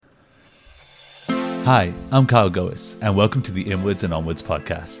Hi, I'm Kyle Goes, and welcome to the Inwards and Onwards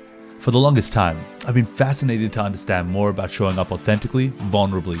podcast. For the longest time, I've been fascinated to understand more about showing up authentically,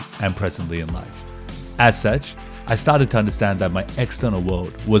 vulnerably, and presently in life. As such, I started to understand that my external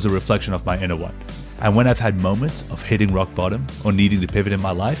world was a reflection of my inner one. And when I've had moments of hitting rock bottom or needing to pivot in my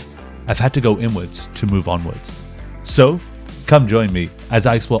life, I've had to go inwards to move onwards. So, come join me as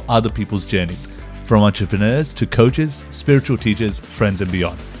I explore other people's journeys, from entrepreneurs to coaches, spiritual teachers, friends, and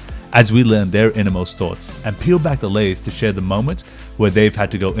beyond, as we learn their innermost thoughts and peel back the layers to share the moments where they've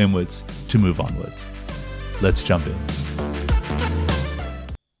had to go inwards to move onwards. Let's jump in.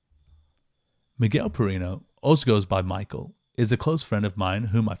 Miguel Parrino, also goes by Michael, is a close friend of mine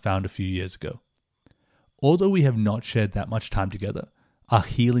whom I found a few years ago. Although we have not shared that much time together, our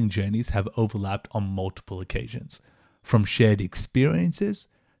healing journeys have overlapped on multiple occasions, from shared experiences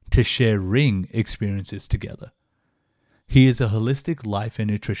to sharing experiences together. He is a holistic life and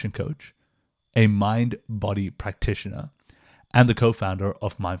nutrition coach, a mind-body practitioner, and the co-founder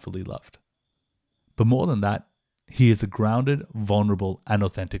of Mindfully Loved. But more than that, he is a grounded, vulnerable, and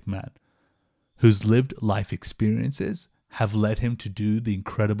authentic man whose lived life experiences have led him to do the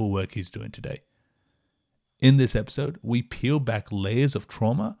incredible work he's doing today. In this episode, we peel back layers of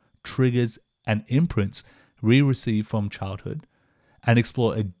trauma, triggers, and imprints we receive from childhood and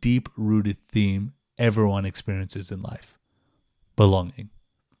explore a deep-rooted theme everyone experiences in life: belonging.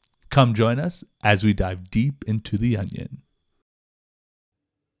 Come join us as we dive deep into the onion.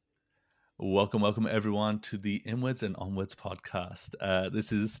 Welcome everyone to the Inwards and Onwards podcast.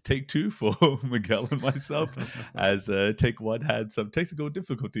 This is take two for Miguel and myself, as take one had some technical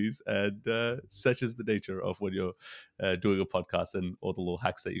difficulties, and such is the nature of when you're doing a podcast and all the little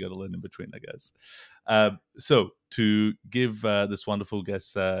hacks that you got to learn in between, I guess. So to give this wonderful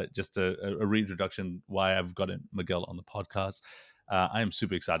guest just a reintroduction why I've gotten Miguel on the podcast, I am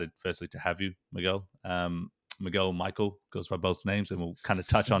super excited, firstly, to have you, Miguel. Miguel, Michael goes by both names, and we'll kind of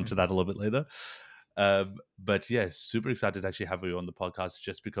touch on to that a little bit later. But yeah, super excited to actually have you on the podcast,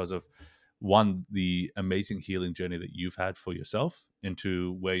 just because of, one, the amazing healing journey that you've had for yourself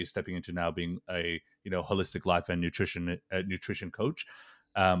into where you're stepping into now, being a holistic life and nutrition coach.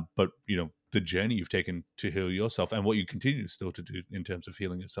 But the journey you've taken to heal yourself, and what you continue still to do in terms of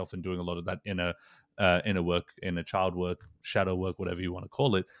healing yourself and doing a lot of that inner work, inner child work, shadow work, whatever you want to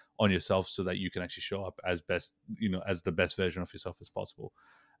call it, on yourself, so that you can actually show up as best, as the best version of yourself as possible.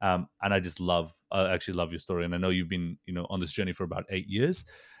 And I actually love your story, and I know you've been, on this journey for about 8 years.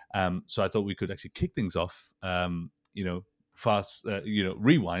 So I thought we could actually kick things off. Fast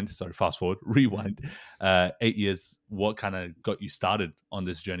forward, rewind. 8 years. What kind of got you started on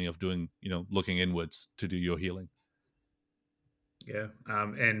this journey of doing, looking inwards to do your healing? Yeah.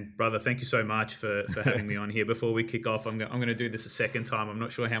 And brother, thank you so much for having me on here. Before we kick off, I'm going to do this a second time. I'm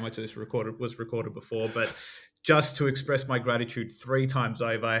not sure how much of this was recorded before, but just to express my gratitude 3 times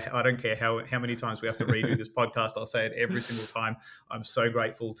over. I don't care how many times we have to redo this podcast. I'll say it every single time. I'm so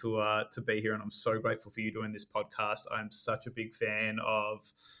grateful to be here, and I'm so grateful for you doing this podcast. I'm such a big fan of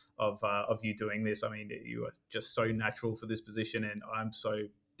you doing this. I mean, you are just so natural for this position, and I'm so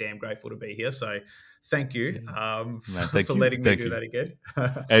damn grateful to be here. So thank you for letting me do that again.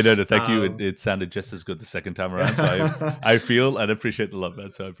 Hey, no, thank you. It sounded just as good the second time around. So I feel and appreciate the love,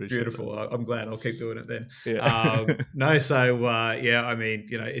 man. So I appreciate it. Beautiful. I'm glad. I'll keep doing it then. Yeah. I mean,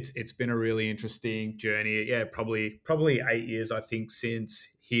 it's been a really interesting journey. Yeah, probably 8 years, I think, since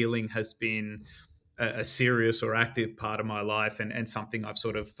healing has been a serious or active part of my life, and something I've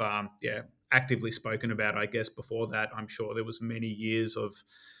sort of actively spoken about. I guess before that, I'm sure there was many years of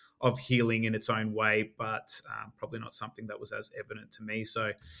healing in its own way, but probably not something that was as evident to me.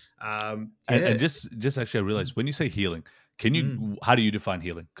 So, and just actually, I realized when you say healing, can you how do you define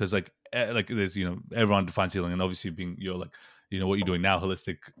healing? Because like there's everyone defines healing, and obviously being what you're doing now,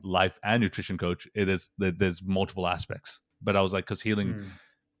 holistic life and nutrition coach, there's multiple aspects. But I was like, because healing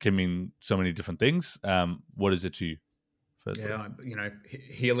can mean so many different things. What is it to you? Firstly? Yeah,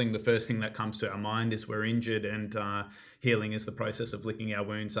 healing, the first thing that comes to our mind is we're injured, and healing is the process of licking our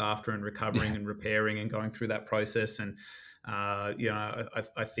wounds after and recovering and repairing and going through that process. And,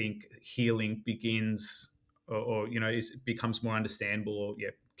 I think healing begins or becomes more understandable, or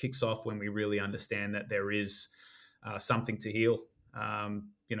kicks off when we really understand that there is something to heal.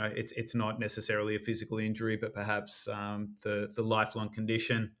 It's not necessarily a physical injury, but perhaps the lifelong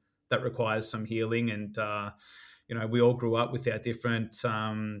condition that requires some healing. And we all grew up with our different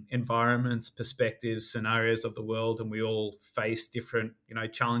environments, perspectives, scenarios of the world, and we all face different,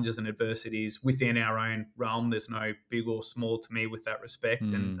 challenges and adversities within our own realm. There's no big or small to me with that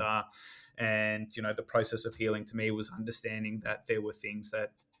respect. And the process of healing to me was understanding that there were things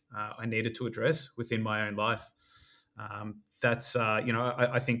that I needed to address within my own life. That's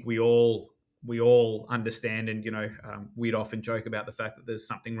I think we all understand, and we'd often joke about the fact that there's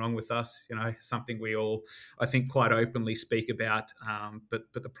something wrong with us. Something we all, I think, quite openly speak about.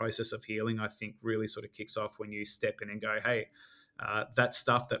 But the process of healing, I think, really sort of kicks off when you step in and go, hey, that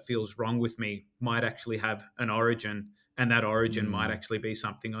stuff that feels wrong with me might actually have an origin, and that origin might Mm, actually be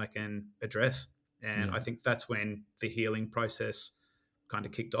something I can address. And I yeah. think that's when the healing process kind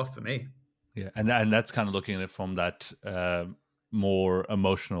of kicked off for me. Yeah, and that's kind of looking at it from that more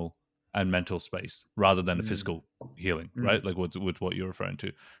emotional and mental space rather than the Mm, physical healing, right? mm, Like with what you're referring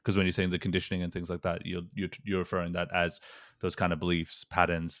to, because when you're saying the conditioning and things like that, you're referring that as those kind of beliefs,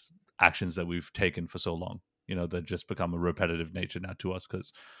 patterns, actions that we've taken for so long, that just become a repetitive nature now to us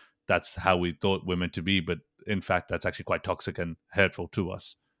because that's how we thought we're meant to be, but in fact, that's actually quite toxic and hurtful to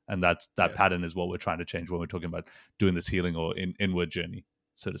us. And that yeah. pattern is what we're trying to change when we're talking about doing this healing or inward journey,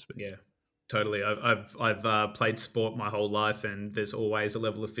 so to speak. Yeah, totally. I've played sport my whole life, and there's always a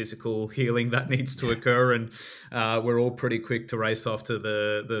level of physical healing that needs to occur, and we're all pretty quick to race off to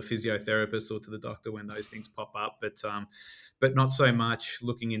the physiotherapist or to the doctor when those things pop up. But not so much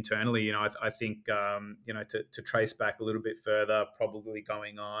looking internally. I think to trace back a little bit further, probably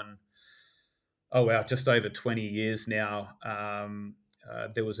going on, oh wow, just over 20 years now.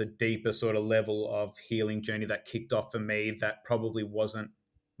 There was a deeper sort of level of healing journey that kicked off for me that probably wasn't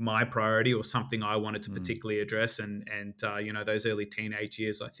my priority or something I wanted to Mm. particularly address. And those early teenage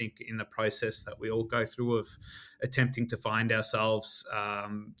years, I think, in the process that we all go through of attempting to find ourselves,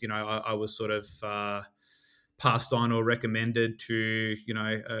 I was sort of passed on or recommended to,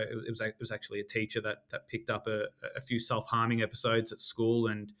 it was actually a teacher that picked up a few self-harming episodes at school,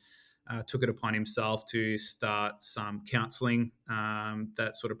 and took it upon himself to start some counselling,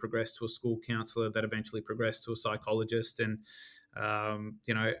 that sort of progressed to a school counsellor, that eventually progressed to a psychologist, and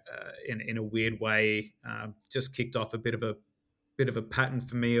in a weird way, just kicked off a bit of a pattern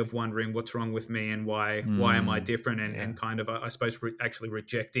for me of wondering what's wrong with me and why am I Mm. different, and Yeah. kind of, I suppose, actually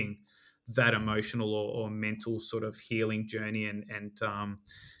rejecting that emotional or mental sort of healing journey. And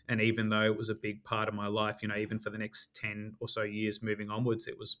even though it was a big part of my life, even for the next 10 or so years moving onwards,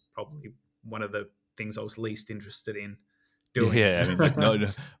 it was probably one of the things I was least interested in Yeah, doing. yeah. I mean, like, no,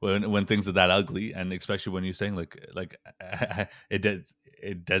 no, when things are that ugly, and especially when you're saying like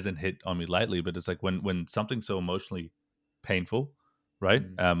it doesn't hit on me lightly, but it's like when something's so emotionally painful, right?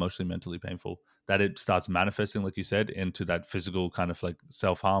 Mm, Emotionally, mentally painful, that it starts manifesting, like you said, into that physical kind of like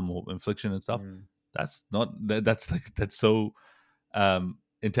self harm or infliction and stuff. mm, That's not that's like that's so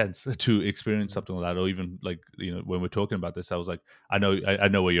intense to experience mm. something like that, or even like when we're talking about this, I was like, I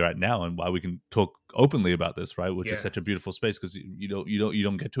know where you're at now and why we can talk openly about this, right? Which is Yeah. such a beautiful space because you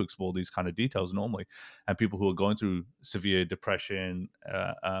don't get to explore these kind of details normally, and people who are going through severe depression,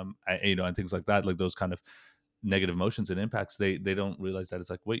 and things like that, like those kind of negative emotions and impacts, they don't realize that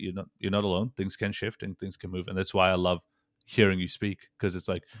it's like, wait, you're not alone. Things can shift and things can move, and that's why I love hearing you speak, because it's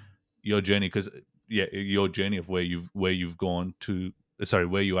like your journey, because yeah, your journey of where you've gone to, sorry,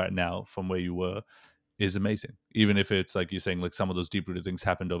 where you are now from where you were, is amazing. Even if it's like you're saying, like some of those deep rooted things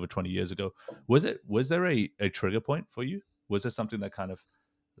happened over 20 years ago. Was there a trigger point for you? Was there something that kind of,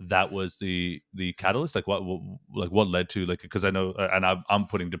 that was the catalyst? Like what led to, like, because I know, and I'm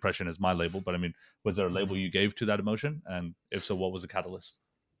putting depression as my label, but I mean, was there a label you gave to that emotion, and if so, what was the catalyst?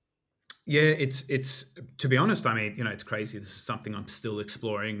 Yeah, it's to be honest, I mean, it's crazy. This is something I'm still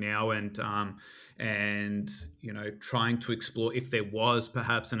exploring now, and trying to explore if there was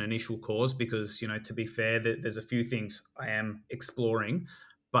perhaps an initial cause, because to be fair, there's a few things I am exploring,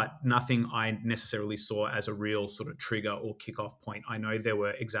 but nothing I necessarily saw as a real sort of trigger or kickoff point. I know there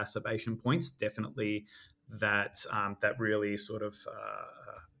were exacerbation points, definitely, that really sort of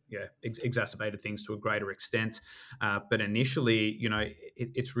exacerbated things to a greater extent. But initially,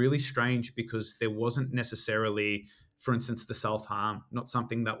 it's really strange because there wasn't necessarily, for instance, the self harm, not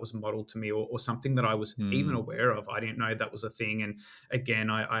something that was modeled to me, or something that I was even Hmm. aware of. I didn't know that was a thing. And again,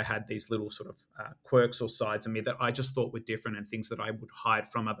 I had these little sort of quirks or sides of me that I just thought were different, and things that I would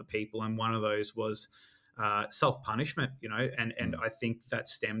hide from other people. And one of those was self punishment, and Hmm. I think that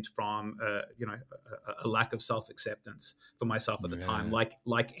stemmed from a lack of self acceptance for myself at the time, Yeah.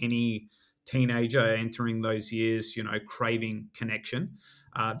 like any teenager entering those years, craving connection.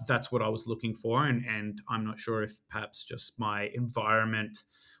 That's what I was looking for, and I'm not sure if perhaps just my environment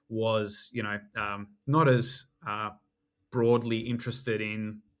was, not as broadly interested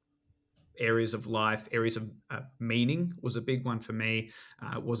in areas of life. Areas of meaning was a big one for me.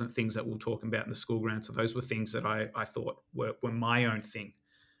 It wasn't things that we we're talking about in the school ground. So those were things that I thought were my own thing.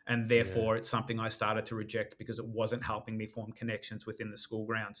 and Yeah. therefore it's something I started to reject because it wasn't helping me form connections within the school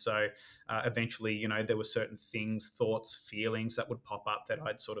ground. So eventually, there were certain things, thoughts, feelings that would pop up that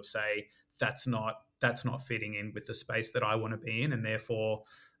I'd sort of say that's not fitting in with the space that I want to be in, and therefore,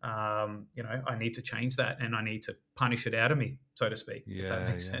 I need to change that, and I need to punish it out of me, so to speak, if that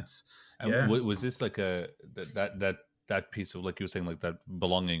Yeah, makes yeah. sense. And Yeah. was this like a that piece of, like you were saying, like that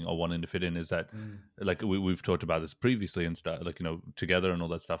belonging or wanting to fit in? Is that Mm. like we've talked about this previously and stuff, like together and all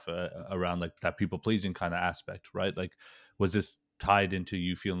that stuff around like that people pleasing kind of aspect, right? Like, was this tied into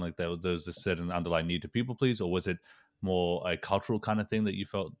you feeling like there was this certain underlying need to people please, or was it more a cultural kind of thing that you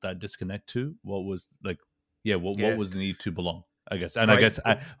felt that disconnect to? What was like, yeah, what Yeah. was the need to belong? I guess, and I Great. guess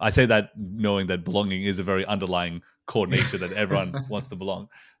I say that knowing that belonging is a very underlying core nature that everyone wants to belong.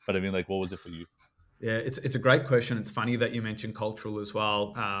 But I mean, like, what was it for you? Yeah, it's a great question. It's funny that you mentioned cultural as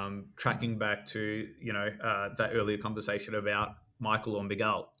well. Tracking back to that earlier conversation about Michael or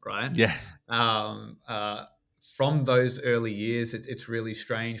Miguel, right? Yeah, Um, uh, from those early years, it's really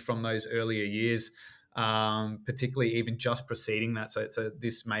strange. From those earlier years, particularly even just preceding that, so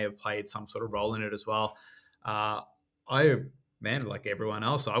this may have played some sort of role in it as well. Uh, I Man, like everyone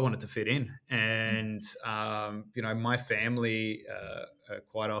else, I wanted to fit in, and my family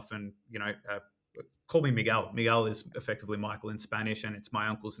quite often, call me Miguel. Miguel is effectively Michael in Spanish, and it's my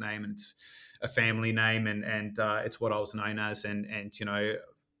uncle's name, and it's a family name, and it's what I was known as. And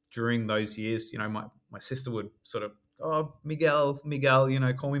during those years, my sister would sort of, oh, Miguel, Miguel,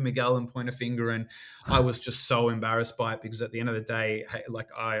 call me Miguel and point a finger, and I was just so embarrassed by it because at the end of the day, hey, like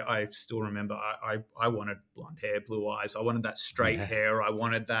I still remember I wanted blonde hair, blue eyes, I wanted that straight yeah. hair, I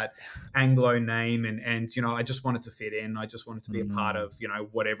wanted that Anglo name, and I just wanted to fit in. I just wanted to be a part Mm, of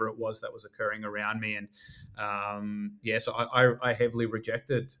whatever it was that was occurring around me, and so I heavily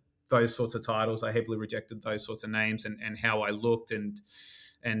rejected those sorts of titles. I heavily rejected those sorts of names and how I looked, and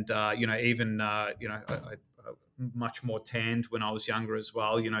even I much more tanned when I was younger as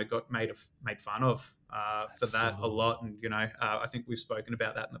well. Got made fun of for that a so lot, and I think we've spoken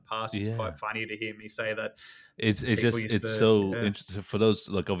about that in the past. It's yeah. quite funny to hear me say that It's people just used it's to, so yeah. interesting for those,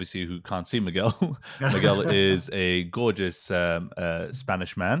 like, obviously who can't see Miguel. Miguel is a gorgeous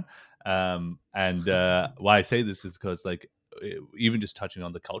Spanish man, and why I say this is because, like, even just touching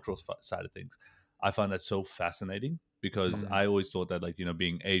on the cultural side of things, I find that so fascinating because Mm, I always thought that, like,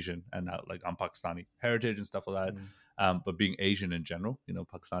 being Asian, and now, like, I'm Pakistani heritage and stuff like that, mm, but being Asian in general,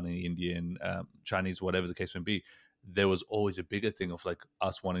 Pakistani, Indian, Chinese, whatever the case may be, there was always a bigger thing of, like,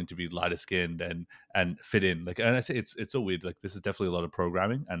 us wanting to be lighter skinned and fit in. Like, and I say it's so weird. Like, this is definitely a lot of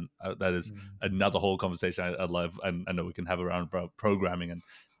programming, and that is mm, another whole conversation I love, and I know we can have around about programming and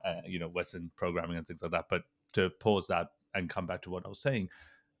Western programming and things like that. But to pause that and come back to what I was saying,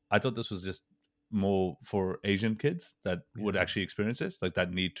 I thought this was just more for Asian kids that would yeah. actually experience this, like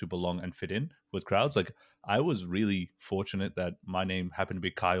that need to belong and fit in with crowds. Like, I was really fortunate that my name happened to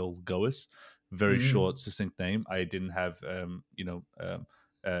be Kyle Gois, very Mm, short, succinct name. I didn't have,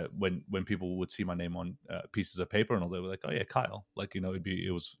 when people would see my name on pieces of paper and all, they were like, "Oh yeah, Kyle." Like,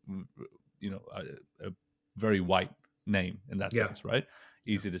 it was, a very white name in that yeah. sense, right?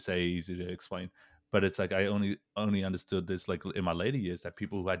 Yeah. Easy to say, easy to explain. But it's like I only understood this, like, in my later years, that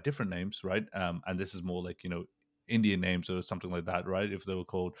people who had different names, right? And this is more like, Indian names or something like that, right? If they were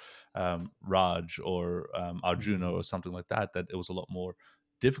called Raj or Arjuna Mm, or something like that, that it was a lot more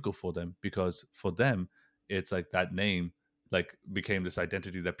difficult for them, because for them it's like that name, like, became this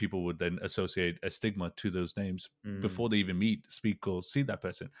identity that people would then associate a stigma to those names mm, before they even meet, speak, or see that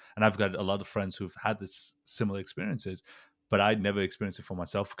person. And I've got a lot of friends who've had this similar experiences, but I'd never experienced it for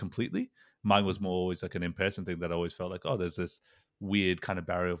myself completely. Mine was more mm, always like an in-person thing that I always felt like, oh, there's this weird kind of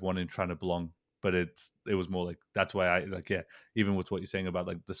barrier of wanting, trying to belong. But it was more like, that's why I, like, yeah, even with what you're saying about,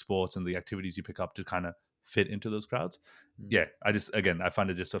 like, the sports and the activities you pick up to kind of fit into those crowds. mm, Yeah, I just, again, I find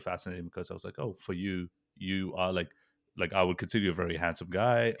it just so fascinating because I was like, oh, for you, you are like I would consider you a very handsome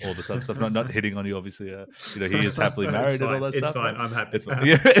guy, all this other stuff. Not hitting on you, obviously. He is happily it's married and all fine. that It's stuff, fine. right? I'm happy. It's fine.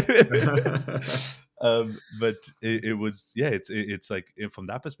 Yeah. But it was, yeah, it's like, from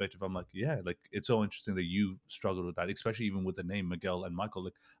that perspective, I'm like, yeah, like, it's so interesting that you struggled with that, especially even with the name Miguel and Michael.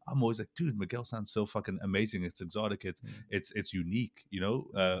 Like, I'm always like, dude, Miguel sounds so fucking amazing. It's exotic. Mm, It's unique,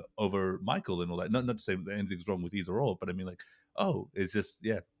 mm. over Michael and all that. Not to say that anything's wrong with either or, but I mean, like, oh, it's just,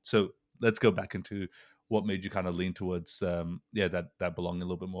 yeah. So let's go back into what made you kind of lean towards, that belonging a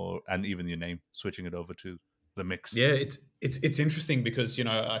little bit more, and even your name, switching it over to. the mix. Yeah, it's interesting because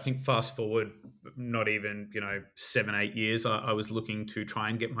I think fast forward not even 7 8 years, I was looking to try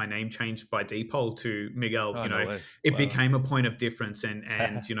and get my name changed by default to Miguel. Oh, no way. It Wow. became a point of difference,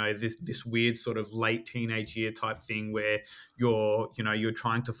 and this weird sort of late teenage year type thing where you're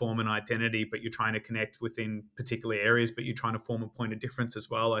trying to form an identity, but you're trying to connect within particular areas, but you're trying to form a point of difference as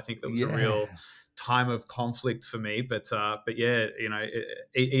well. I think that was a real Yeah. time of conflict for me, but yeah,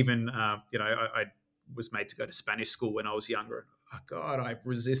 even I was made to go to Spanish school when I was younger. Oh God, I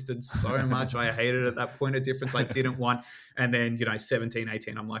resisted so much. I hated it at that point of difference. I didn't want, and then 17,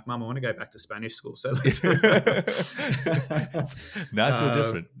 18, I'm like, Mum, I want to go back to Spanish school. So let's. Now I feel uh,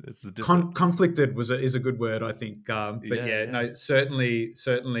 different. It's a different. conflicted is a good word, I think. But Yeah, yeah, yeah. no, certainly,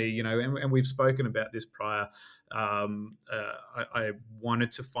 and we've spoken about this prior. I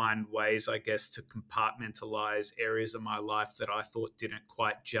wanted to find ways, I guess, to compartmentalize areas of my life that I thought didn't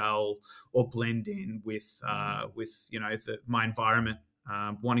quite gel or blend in with my environment.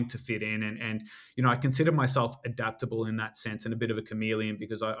 Wanting to fit in, and I consider myself adaptable in that sense and a bit of a chameleon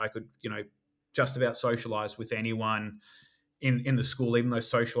because I could just about socialize with anyone in the school, even though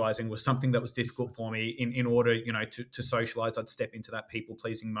socializing was something that was difficult for me. In order, to socialize, I'd step into that people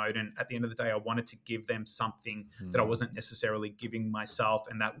pleasing mode. And at the end of the day, I wanted to give them something that I Hmm. wasn't necessarily giving myself,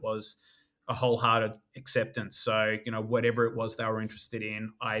 and that was a wholehearted acceptance. So, whatever it was they were interested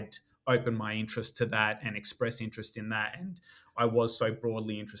in, I'd open my interest to that and express interest in that. And I was so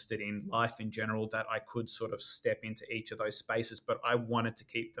broadly interested in life in general that I could sort of step into each of those spaces, but I wanted to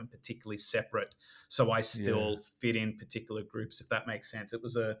keep them particularly separate so I Yeah, still fit in particular groups, if that makes sense. It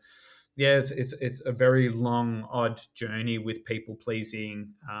was a yeah, it's a very long, odd journey with people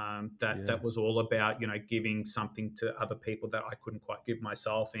pleasing. That yeah, was all about giving something to other people that I couldn't quite give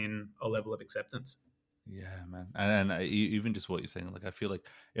myself in a level of acceptance. yeah, man. Even just what you're saying, like I feel like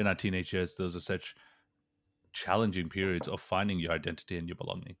in our teenage years, those are such challenging periods of finding your identity and your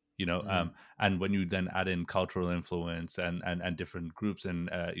belonging. Mm, And when you then add in cultural influence and different groups and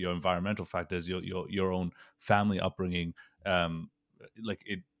your environmental factors, your own family upbringing, um, like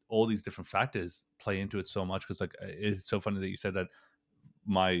it, all these different factors play into it so much. Because like it's so funny that you said that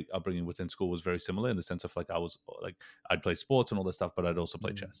my upbringing within school was very similar in the sense of like I was like I'd play sports and all this stuff, but I'd also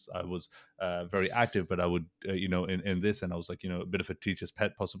play mm, chess. I was very active, but I would in this, and I was like a bit of a teacher's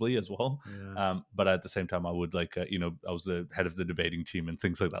pet possibly as well. yeah. But at the same time, I would like I was the head of the debating team and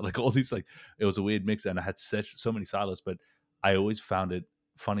things like that. Like all these like it was a weird mix, and I had such so many silos. But I always found it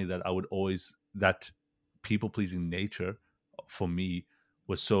funny that I would always that people pleasing nature for me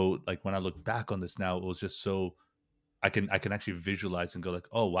was so like when I look back on this now, it was just so I can actually visualize and go like,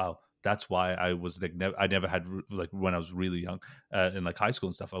 oh wow, that's why I was like I never had like when I was really young in like high school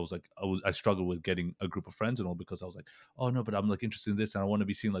and stuff. I struggled with getting a group of friends and all because I was like, oh no, but I'm like interested in this and I want to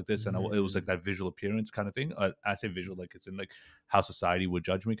be seen like this, and it was like Mm, that visual appearance kind of thing. I say visual like it's in like how society would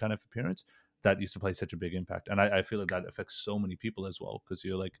judge me kind of appearance. That used to play such a big impact, and I feel like that affects so many people as well because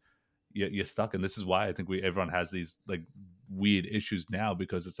you're like you're stuck, and this is why I think we everyone has these like weird issues now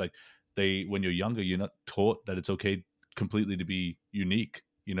because it's like they when you're younger you're not taught that it's okay completely to be unique.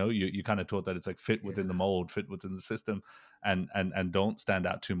 You kind of taught that it's like fit within the yeah. mold, fit within the system, and don't stand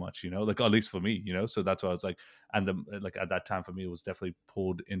out too much. Like at least for me. So that's why I was like, and the like at that time for me it was definitely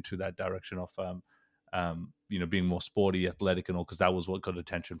pulled into that direction of being more sporty, athletic, and all because that was what got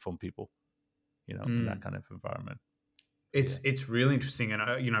attention from people. In that Mm. kind of environment. Yeah. It's really interesting,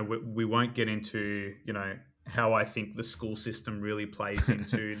 and we won't get into how I think the school system really plays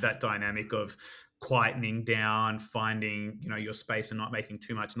into that dynamic of quietening down, finding your space, and not making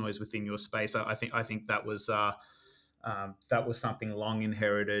too much noise within your space. I think that was something long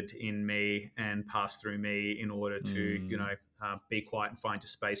inherited in me and passed through me in order to Mm, be quiet and find your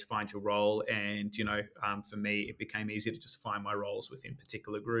space, find your role. And for me, it became easier to just find my roles within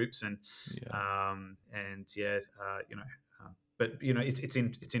particular groups, yeah. and yeah, but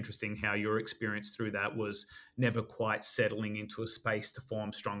it's interesting how your experience through that was never quite settling into a space to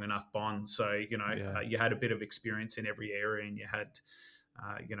form strong enough bonds. So Yeah. you had a bit of experience in every area, and you had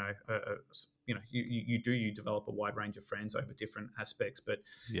you develop a wide range of friends over different aspects, but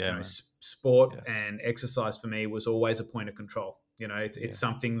Yeah, man. sport Yeah. and exercise for me was always a point of control. It's Yeah.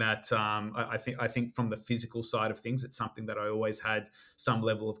 something that I think from the physical side of things, it's something that I always had some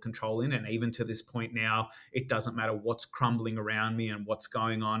level of control in, and even to this point now, it doesn't matter what's crumbling around me and what's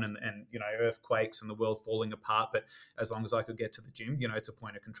going on, and earthquakes and the world falling apart, but as long as I could get to the gym, it's a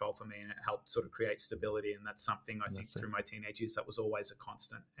point of control for me, and it helped sort of create stability. And that's something I think That's it. through my teenage years that was always a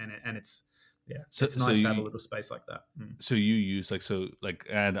constant. And it's yeah, So it's so nice to have a you little space like that. Mm. so you use like so like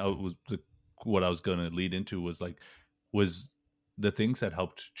and I was what I was going to lead into was like was the things that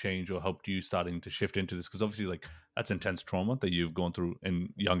helped change or helped you starting to shift into this, because obviously like that's intense trauma that you've gone through in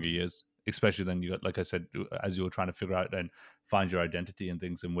younger years, especially then you got, like I said, as you were trying to figure out and find your identity and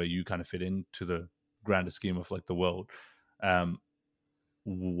things and where you kind of fit into the grander scheme of like the world. um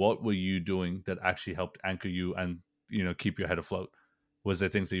what were you doing that actually helped anchor you and keep your head afloat? Was there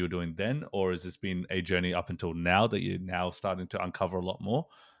things that you were doing then, or has this been a journey up until now that you're now starting to uncover a lot more?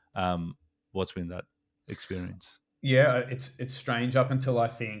 um what's been that experience? Yeah, it's strange. Up until I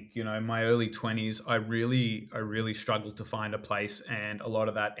think my early 20s, I really struggled to find a place, and a lot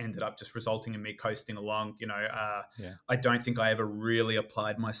of that ended up just resulting in me coasting along. Yeah. I don't think I ever really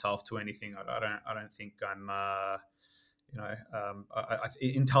applied myself to anything. I don't think I'm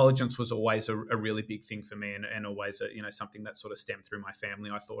intelligence was always a really big thing for me, and always something that sort of stemmed through my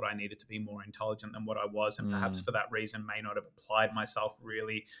family. I thought I needed to be more intelligent than what I was, and perhaps Mm, for that reason may not have applied myself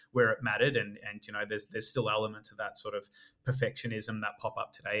really where it mattered. And there's still elements of that sort of perfectionism that pop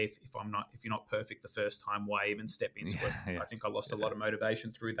up today. If you're not perfect the first time, why even step into it? yeah, yeah, I think I lost a yeah. lot of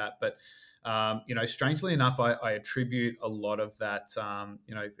motivation through that. But strangely enough, I attribute a lot of that.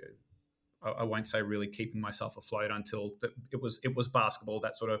 I won't say really keeping myself afloat until it was basketball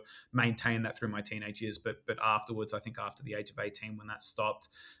that sort of maintained that through my teenage years. But afterwards, I think after the age of 18, when that stopped,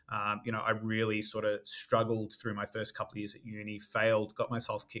 I really sort of struggled through my first couple of years at uni, failed, got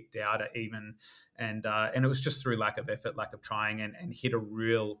myself kicked out at even, and it was just through lack of effort, lack of trying, and hit a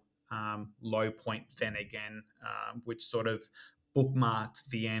real low point then again, which sort of bookmarked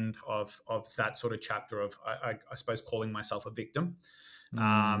the end of that sort of chapter of I suppose calling myself a victim.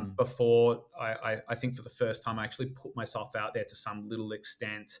 Mm, Before I think for the first time I actually put myself out there to some little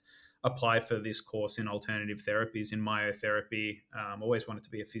extent, applied for this course in alternative therapies, in myotherapy. Always wanted to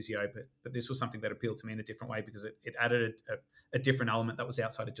be a physio, but this was something that appealed to me in a different way because it added a different element that was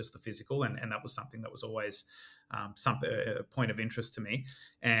outside of just the physical, and that was something that was always something a point of interest to me.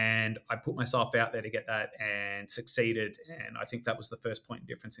 And I put myself out there to get that and succeeded, and I think that was the first point of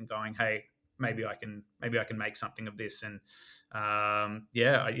difference in going, hey, maybe I can make something of this. And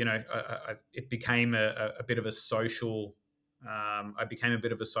yeah, it became a bit of a social. I became a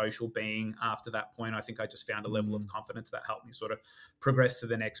bit of a social being after that point. I think I just found a level of mm, confidence that helped me sort of progress to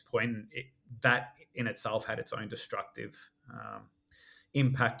the next point. And that in itself had its own destructive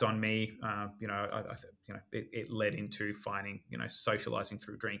impact on me. It led into finding, socializing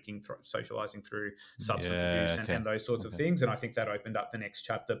through drinking, socializing through substance yeah. abuse, and, Okay. and those sorts of Okay. things. And I think that opened up the next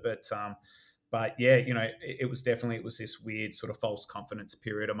chapter. But yeah, it was this weird sort of false confidence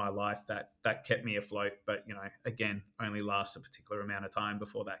period of my life that kept me afloat. But again, only lasts a particular amount of time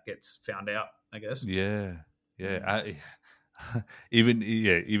before that gets found out, I guess. Yeah. Yeah. Mm.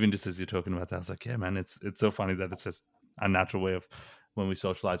 Even just as you're talking about that, I was like, yeah, man, it's so funny that it's just a natural way of when we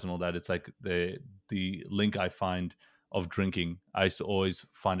socialize and all that. It's like the link I find of drinking. I used to always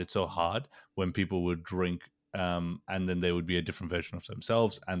find it so hard when people would drink, and then they would be a different version of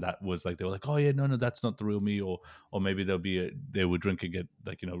themselves, and that was like they were like, oh yeah, no, that's not the real me, or maybe they would drink and get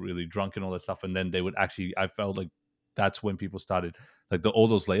like really drunk and all that stuff, and then they would actually. I felt like that's when people started like all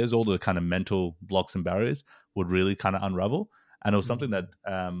those layers, all the kind of mental blocks and barriers would really kind of unravel. And it was something that,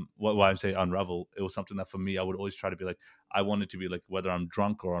 Mm. why I say unravel, it was something that for me, I would always try to be like, I wanted to be like, whether I'm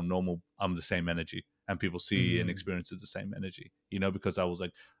drunk or I'm normal, I'm the same energy. And people see and Mm. experience it the same energy, because I was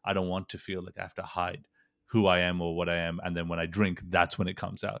like, I don't want to feel like I have to hide who I am or what I am. And then when I drink, that's when it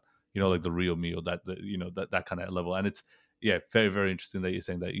comes out, like the real me or that kind of level. And it's, yeah, very, very interesting that you're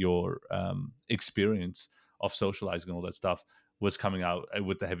saying that your experience of socializing and all that stuff was coming out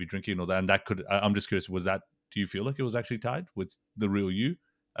with the heavy drinking and all that. And that could, I'm just curious, was that, do you feel like it was actually tied with the real you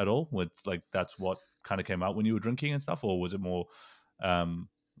at all? With like, that's what kind of came out when you were drinking and stuff? Or was it more,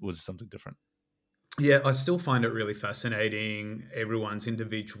 was it something different? Yeah, I still find it really fascinating, everyone's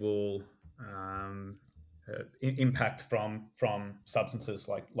individual impact from substances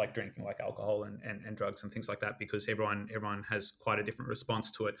like drinking, like alcohol and drugs and things like that, because everyone has quite a different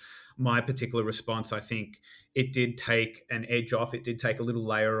response to it. My particular response, I think, it did take an edge off. It did take a little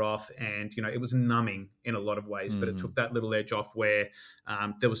layer off, and it was numbing in a lot of ways. But it Mm, took that little edge off where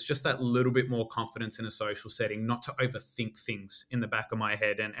there was just that little bit more confidence in a social setting, not to overthink things in the back of my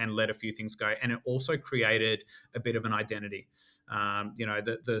head and let a few things go. And it also created a bit of an identity.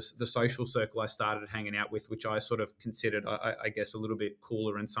 The social circle I started hanging out with, which I sort of considered, I guess, a little bit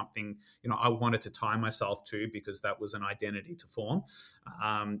cooler and something, I wanted to tie myself to, because that was an identity to form.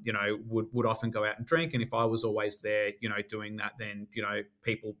 Would often go out and drink, and if I was always there, doing that, then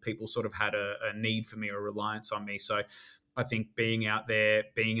people sort of had a need for me or a reliance on me. So I think being out there,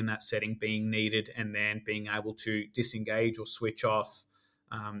 being in that setting, being needed, and then being able to disengage or switch off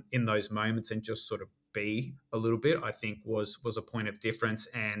in those moments and just sort of be a little bit, I think was a point of difference.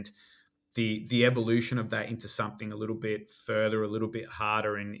 And the evolution of that into something a little bit further, a little bit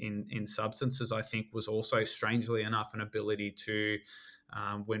harder in substances, I think was also strangely enough an ability to,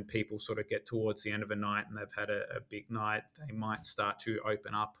 when people sort of get towards the end of a night and they've had a big night, they might start to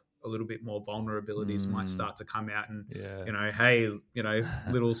open up a little bit more. Vulnerabilities might Mm, start to come out, and yeah. hey,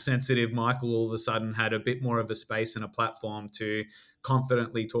 little sensitive Michael all of a sudden had a bit more of a space and a platform to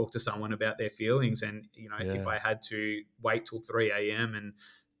confidently talk to someone about their feelings. And if Yeah. I had to wait till 3 a.m. and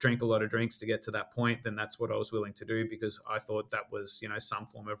drink a lot of drinks to get to that point, then that's what I was willing to do, because I thought that was some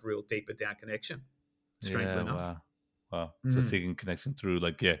form of real deeper down connection, strangely Yeah. enough. Wow. Wow. So Mm, seeking connection through,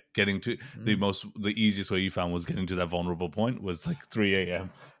 like, yeah, getting to mm, the easiest way you found was getting to that vulnerable point was like 3 a.m.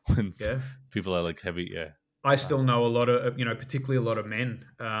 when yeah. people are like heavy. Yeah. I Wow. still know a lot of, particularly a lot of men,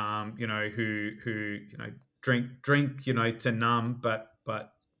 who drink, to numb, but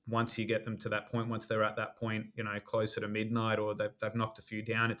once you get them to that point, once they're at that point, closer to midnight, or they've knocked a few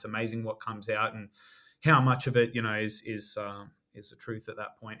down, it's amazing what comes out, and how much of it, is the truth at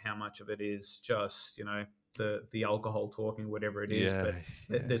that point. How much of it is just, the alcohol talking, whatever it is. Yeah. But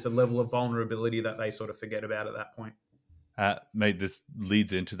Yeah. there's a level of vulnerability that they sort of forget about at that point. Mate, this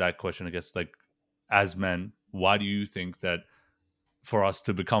leads into that question, I guess. Like, as men, why do you think that for us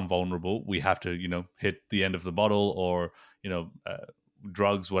to become vulnerable, we have to, hit the end of the bottle, or,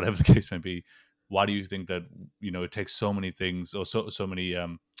 drugs, whatever the case may be? Why do you think that, it takes so many things, or so many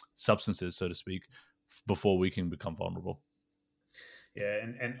substances, so to speak, before we can become vulnerable? Yeah,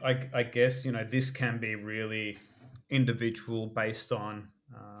 and I guess this can be really individual, based on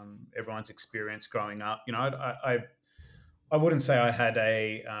everyone's experience growing up. I wouldn't say I had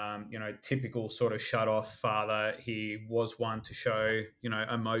a typical sort of shut off father. He was one to show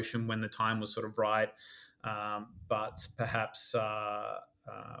emotion when the time was sort of right, but perhaps.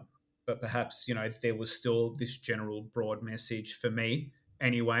 Perhaps there was still this general broad message for me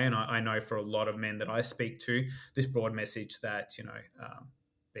anyway, and I know for a lot of men that I speak to, this broad message that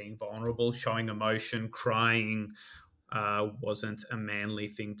being vulnerable, showing emotion, crying, wasn't a manly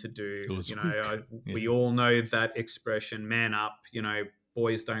thing to do. It was weak. We Yeah. all know that expression, "man up."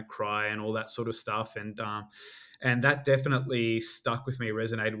 Boys don't cry, and all that sort of stuff. And that definitely stuck with me,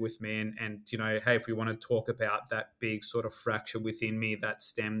 resonated with me. And hey, if we want to talk about that big sort of fracture within me that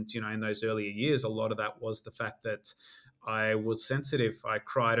stemmed, in those earlier years, a lot of that was the fact that I was sensitive. I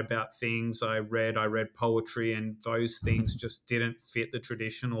cried about things. I read poetry, and those things just didn't fit the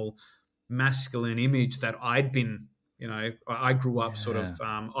traditional masculine image that I'd been, I grew up sort Yeah.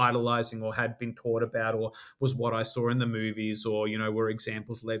 of idolizing, or had been taught about, or was what I saw in the movies, or were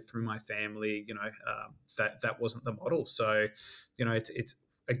examples led through my family. That wasn't the model. So, it's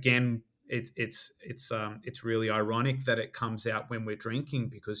again. It's really ironic that it comes out when we're drinking,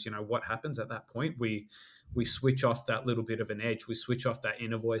 because what happens at that point, we switch off that little bit of an edge, we switch off that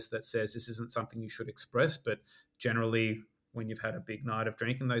inner voice that says this isn't something you should express. But generally, when you've had a big night of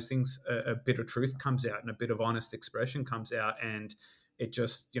drinking, those things, a bit of truth comes out, and a bit of honest expression comes out. And it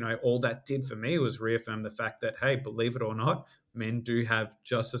just, all that did for me was reaffirm the fact that, hey, believe it or not, men do have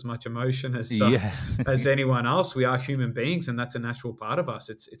just as much emotion Yeah. as anyone else. We are human beings, and that's a natural part of us.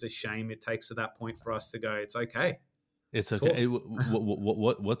 It's a shame it takes to that point for us to go, it's okay, It's okay.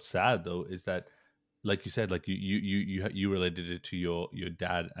 talk. What's sad though is that, like you said, like you related it to your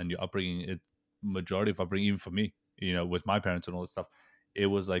dad and your upbringing. It majority of upbringing, even for me, with my parents and all this stuff, it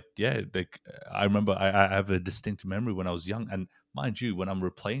was like, yeah, like I remember I have a distinct memory when I was young, and mind you, when I'm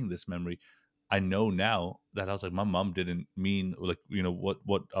replaying this memory, I know now that I was like, my mom didn't mean, like,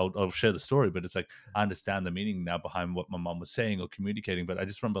 what I'll share the story, but it's like I understand the meaning now behind what my mom was saying or communicating. But I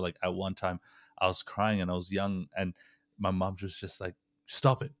just remember, like, at one time I was crying and I was young, and my mom was just like,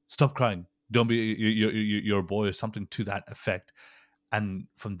 stop it, stop crying, don't be, you're a boy, or something to that effect. And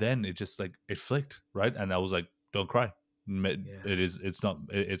from then it just, like, it flicked, right? And I was like, don't cry. Yeah, It's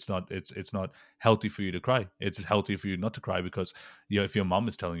not healthy for you to cry. It's healthy for you not to cry, because if your mom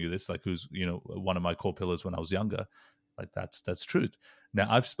is telling you this, like, who's one of my core pillars when I was younger, like, that's truth. Now,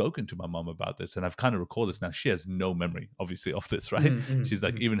 I've spoken to my mom about this, and I've kind of recalled this. Now, she has no memory, obviously, of this, right? mm, mm, She's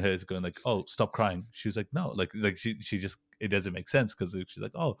like, mm. even her is going like, oh, stop crying. She was like, no, like she just, it doesn't make sense, because she's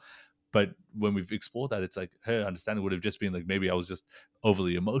like, oh. But when we've explored that, it's like her understanding would have just been like, maybe I was just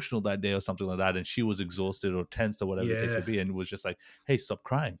overly emotional that day or something like that, and she was exhausted or tensed or whatever the case may Yeah, be, and it was just like, hey, stop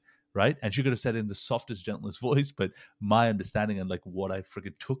crying, right? And she could have said it in the softest, gentlest voice, but my understanding and, like, what I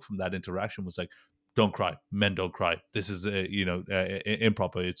freaking took from that interaction was like, don't cry, men don't cry, this is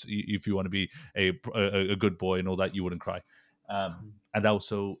improper. It's, if you want to be a good boy and all that, you wouldn't cry. And that was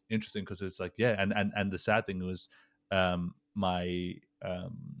so interesting, because it's like, yeah. And the sad thing was, my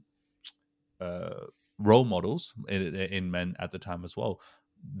role models in men at the time as well,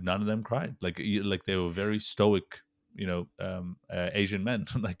 none of them cried. Like they were very stoic, Asian men,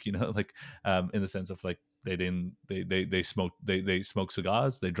 like like in the sense of like they smoked they smoked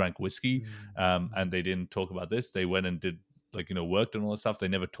cigars, they drank whiskey, and they didn't talk about this. They went and did like worked and all that stuff. They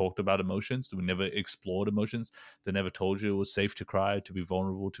never talked about emotions. They never explored emotions. They never told you it was safe to cry, to be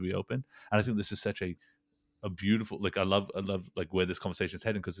vulnerable, to be open. And I think this is such a beautiful, like I love like where this conversation is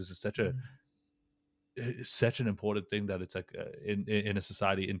heading, because this is such an important thing that it's like in a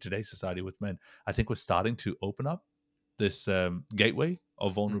society, in today's society with men. I think we're starting to open up this gateway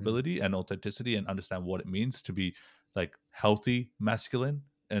of Mm. vulnerability and authenticity, and understand what it means to be like healthy masculine,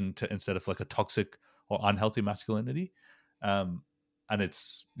 and instead of like a toxic or unhealthy masculinity. um and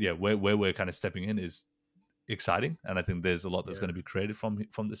it's, yeah, where we're kind of stepping in is exciting, and I think there's a lot that's Yeah. going to be created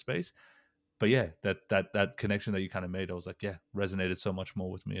from this space. But yeah, that connection that you kind of made, I was like, yeah, resonated so much more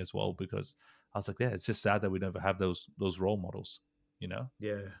with me as well, because I was like, yeah, it's just sad that we never have those role models, you know.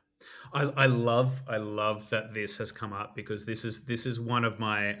 Yeah. I love that this has come up, because this is one of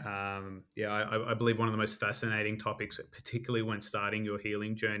my I believe one of the most fascinating topics, particularly when starting your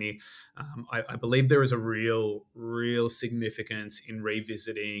healing journey. I believe there is a real significance in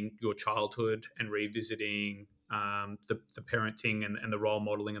revisiting your childhood and revisiting the parenting and the role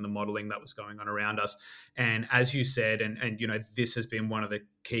modeling and the modeling that was going on around us. And as you said, and this has been one of the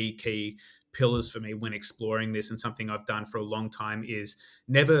key pillars for me when exploring this, and something I've done for a long time, is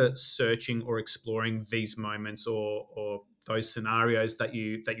never searching or exploring these moments or those scenarios that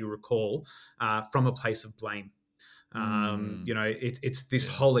you recall from a place of blame. Mm, It's this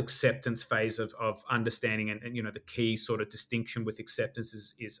yeah. whole acceptance phase of understanding, and the key sort of distinction with acceptance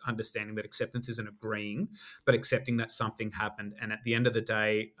is understanding that acceptance isn't agreeing, but accepting that something happened. And at the end of the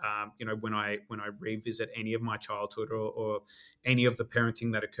day, when I revisit any of my childhood, or any of the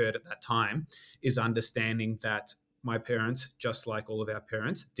parenting that occurred at that time, is understanding that my parents, just like all of our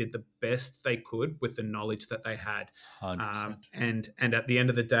parents, did the best they could with the knowledge that they had. 100%. And at the end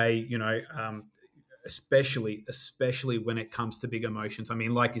of the day, especially when it comes to big emotions. I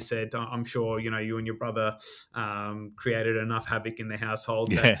mean, like you said, I'm sure you and your brother created enough havoc in the household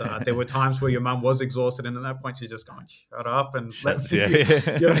that there Yeah. were times where your mum was exhausted, and at that point she's just going, "Shut up and let Shut, me yeah. be,"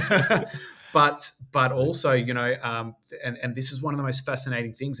 you know. But Like, also, and this is one of the most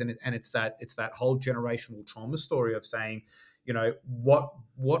fascinating things, and it's that whole generational trauma story of saying, what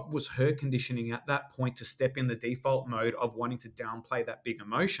was her conditioning at that point to step in the default mode of wanting to downplay that big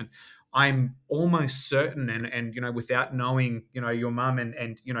emotion. I'm almost certain, and without knowing your mum,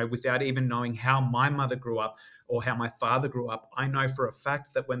 and without even knowing how my mother grew up or how my father grew up, I know for a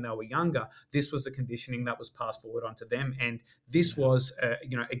fact that when they were younger, this was the conditioning that was passed forward onto them. And this yeah. was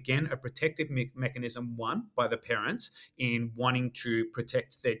again, a protective mechanism, one, by the parents, in wanting to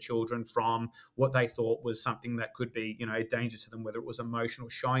protect their children from what they thought was something that could be a danger to them, whether it was emotional,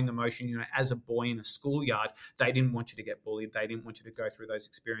 showing emotion. As a boy in a schoolyard, they didn't want you to get bullied, they didn't want you to go through those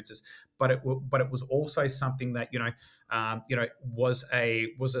experiences. But it was also something that was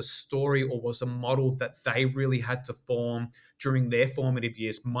a story, or was a model that they really had to form during their formative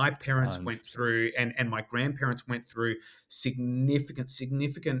years. My parents went 100%. through, and my grandparents went through significant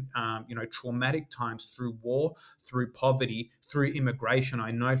traumatic times, through war, through poverty, through immigration.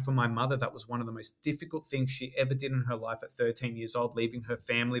 I know for my mother, that was one of the most difficult things she ever did in her life at 13 years old, leaving her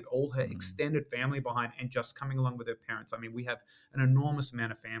family, all her Mm, extended family behind, and just coming along with her parents. I mean, we have an enormous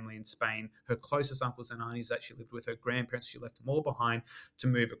amount of family in Spain. Her closest uncles and aunties that she lived with, her grandparents, she left them all behind to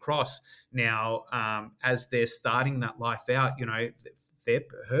move across. Now, as they're starting that life out,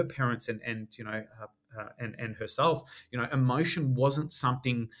 her parents and herself, emotion wasn't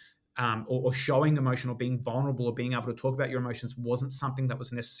something, or showing emotion, or being vulnerable, or being able to talk about your emotions, wasn't something that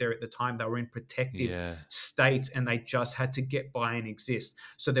was necessary at the time. They were in protective yeah. states, and they just had to get by and exist.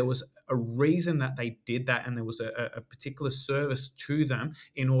 So there was a reason that they did that, and there was a particular service to them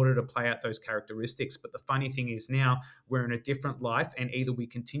in order to play out those characteristics. But the funny thing is, now we're in a different life, and either we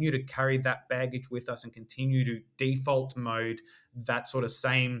continue to carry that baggage with us and continue to default mode that sort of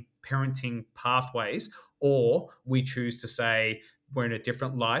same parenting pathways, or we choose to say, we're in a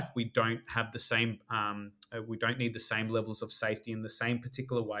different life. We don't have the same. We don't need the same levels of safety in the same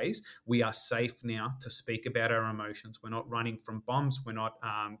particular ways. We are safe now to speak about our emotions. We're not running from bombs. We're not,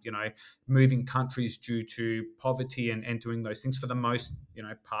 moving countries due to poverty, and doing those things for the most,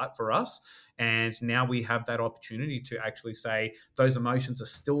 part for us. And now we have that opportunity to actually say those emotions are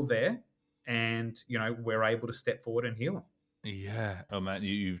still there, and we're able to step forward and heal them. Yeah. Oh man,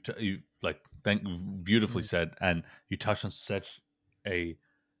 you like thank beautifully Mm, said, and you touched on such a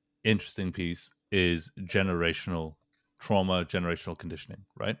interesting piece, is generational trauma, generational conditioning,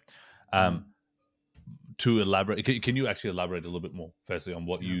 right? Um, mm, to elaborate, can you actually elaborate a little bit more, firstly, on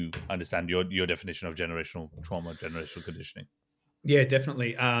what Yeah. you understand your definition of generational trauma, generational conditioning? Yeah,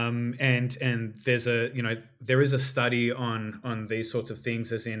 definitely. And there's there is a study on these sorts of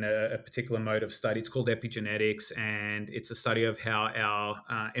things, as in a particular mode of study. It's called epigenetics, and it's a study of how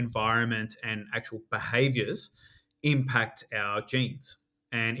our environment and actual behaviors impact our genes,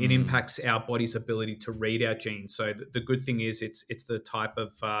 and it Mm, impacts our body's ability to read our genes. So the good thing is it's the type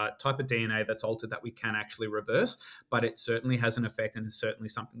of DNA that's altered that we can actually reverse, but it certainly has an effect, and is certainly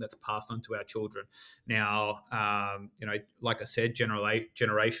something that's passed on to our children. Now, like I said,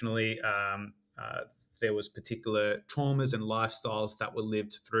 generationally, there was particular traumas and lifestyles that were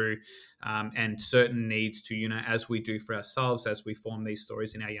lived through, and certain needs to, as we do for ourselves, as we form these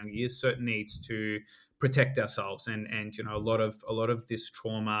stories in our young years, certain needs to protect ourselves, and a lot of this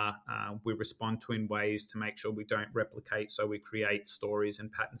trauma we respond to in ways to make sure we don't replicate. So we create stories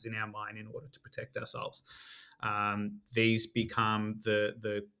and patterns in our mind in order to protect ourselves. These become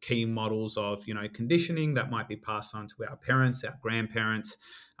the key models of conditioning that might be passed on to our parents, our grandparents,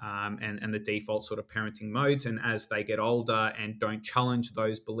 and the default sort of parenting modes. And as they get older and don't challenge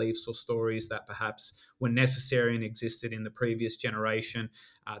those beliefs or stories that perhaps were necessary and existed in the previous generation,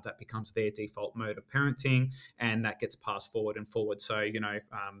 that becomes their default mode of parenting, and that gets passed forward and forward. So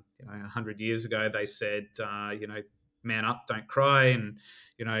 100 years ago they said, man up, don't cry. And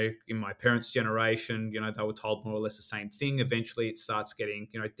in my parents' generation, they were told more or less the same thing. Eventually it starts getting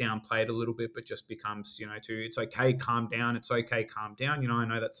downplayed a little bit, but just becomes it's okay, calm down, it's okay, calm down. I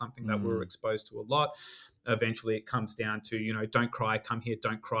know that's something that we're mm, exposed to a lot. Eventually it comes down to don't cry, come here,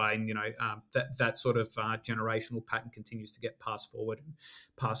 don't cry. And that sort of generational pattern continues to get passed forward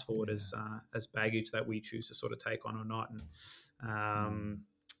yeah. as baggage that we choose to sort of take on or not. Mm,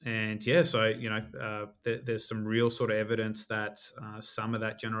 And yeah, so there's some real sort of evidence that some of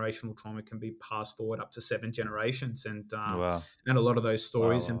that generational trauma can be passed forward up to 7 generations, wow. and a lot of those Wow,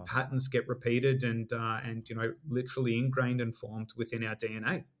 stories and wow. patterns get repeated, and literally ingrained and formed within our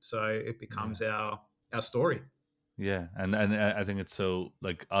DNA. So it becomes Yeah. our story. Yeah, and I think it's so,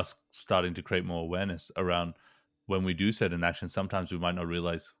 like, us starting to create more awareness around when we do certain actions. Sometimes we might not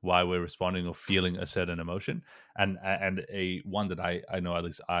realize why we're responding or feeling a certain emotion, and a one that I know, at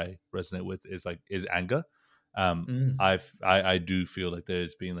least I resonate with, is anger. Mm, I do feel like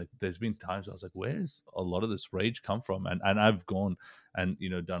there's been times I was like, where's a lot of this rage come from? And I've gone and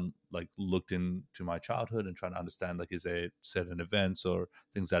done, like, looked into my childhood and trying to understand, like, is there certain events or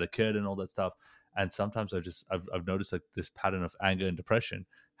things that occurred and all that stuff. And sometimes I've noticed, like, this pattern of anger and depression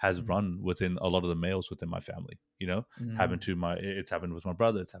has mm, run within a lot of the males within my family. mm, It's happened with my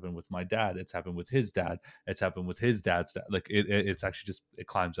brother, it's happened with my dad, it's happened with his dad, it's happened with his dad's dad. Like, it's actually just, it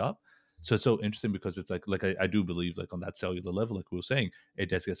climbs up. So it's so interesting because it's like I do believe, like, on that cellular level, like we were saying, it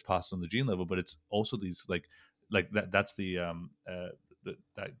does get passed on the gene level, but it's also these, like that's that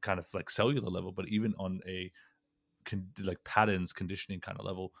kind of, like, cellular level. But even on a like patterns, conditioning kind of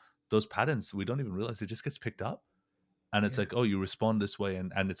level, those patterns, we don't even realize, it just gets picked up. And it's yeah, like, oh, you respond this way,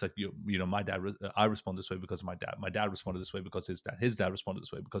 and it's like, my dad, I respond this way because of my dad responded this way because his dad responded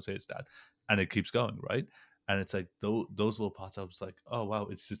this way because of his dad, and it keeps going, right? And it's like, those little parts, I was like, oh wow,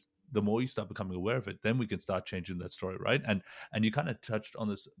 it's just, the more you start becoming aware of it, then we can start changing that story, right? And you kind of touched on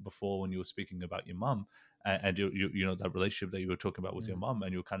this before when you were speaking about your mom, and that relationship that you were talking about with your mm, mom,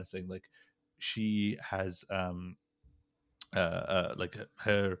 and you were kind of saying, like, she has like,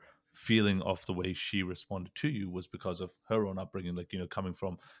 her feeling of the way she responded to you was because of her own upbringing, like, coming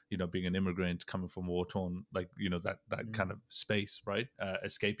from, being an immigrant, coming from war torn, like, that mm, kind of space, right?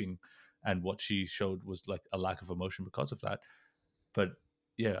 Escaping. And what she showed was, like, a lack of emotion because of that. But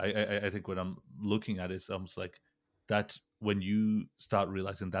yeah, I think when I'm looking at it, it's almost like that, when you start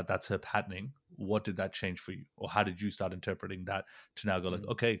realizing that that's her patterning, what did that change for you? Or how did you start interpreting that to now go, like, mm,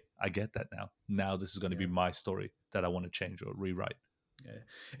 okay, I get that now this is going to be yeah. my story that I want to change or rewrite. Yeah,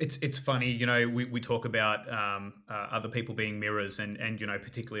 it's funny, we talk about other people being mirrors, and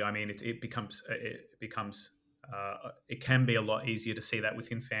particularly, I mean, it becomes it can be a lot easier to see that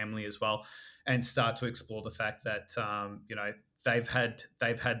within family as well, and start to explore the fact that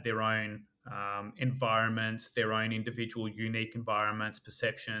they've had their own environments, their own individual unique environments,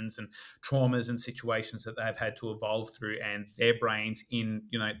 perceptions, and traumas and situations that they've had to evolve through, and their brains, in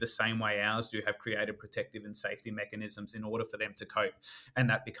the same way ours do, have created protective and safety mechanisms in order for them to cope, and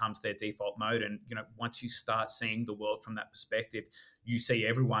that becomes their default mode. And once you start seeing the world from that perspective, you see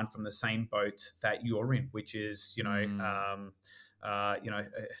everyone from the same boat that you're in, which is Mm, uh, you know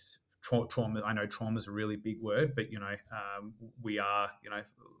uh, trauma. I know trauma is a really big word, but we are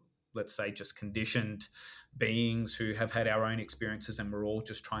let's say, just conditioned beings who have had our own experiences, and we're all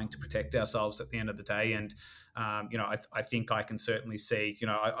just trying to protect ourselves at the end of the day. And I think I can certainly see,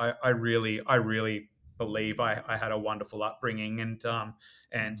 I really believe I had a wonderful upbringing, and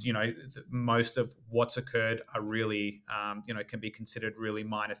most of what's occurred are really can be considered really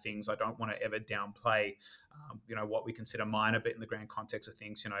minor things. I don't want to ever downplay what we consider minor, but in the grand context of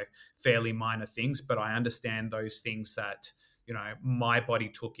things, fairly minor things. But I understand those things that my body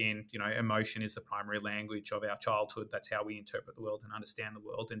took in. Emotion is the primary language of our childhood. That's how we interpret the world and understand the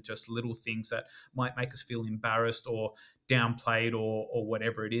world. And just little things that might make us feel embarrassed or downplayed or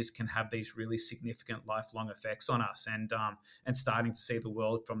whatever it is can have these really significant lifelong effects on us. And starting to see the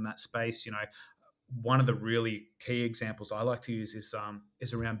world from that space, one of the really key examples I like to use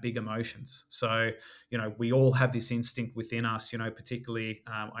is around big emotions. So, we all have this instinct within us, particularly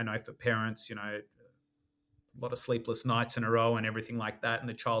I know for parents, a lot of sleepless nights in a row and everything like that, and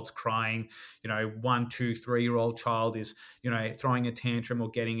the child's crying, 1, 2, 3-year-old child is throwing a tantrum or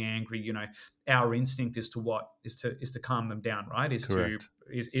getting angry. Our instinct is to what is to calm them down, right? Correct.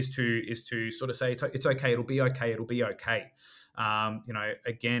 Is to sort of say it's okay, it'll be okay.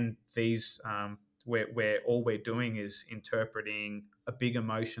 Again, these where all we're doing is interpreting a big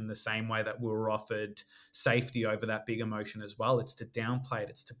emotion the same way that we were offered safety over that big emotion as well. It's to downplay it,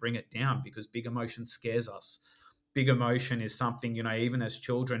 it's to bring it down, because big emotion scares us. Big emotion is something, even as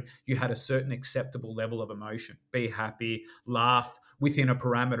children, you had a certain acceptable level of emotion. Be happy, laugh within a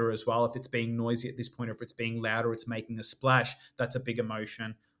parameter as well. If it's being noisy at this point, or if it's being loud or it's making a splash, that's a big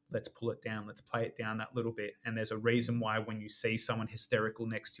emotion. Let's pull it down. Let's play it down that little bit. And there's a reason why when you see someone hysterical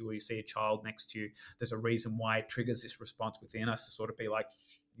next to you, or you see a child next to you, there's a reason why it triggers this response within us to sort of be like,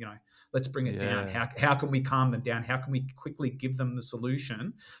 let's bring it down. How can we calm them down? How can we quickly give them the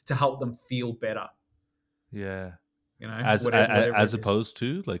solution to help them feel better? Yeah. Whatever As it is. opposed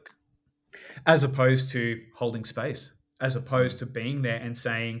to As opposed to holding space, as opposed to being there and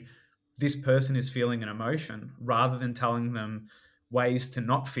saying, this person is feeling an emotion, rather than telling them ways to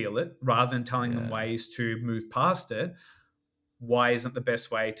not feel it, rather than telling them ways to move past it. Why isn't the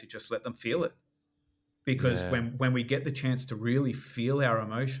best way to just let them feel it? Because when we get the chance to really feel our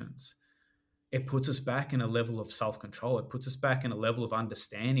emotions, it puts us back in a level of self-control. It puts us back in a level of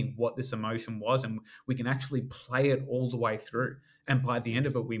understanding what this emotion was, and we can actually play it all the way through. And by the end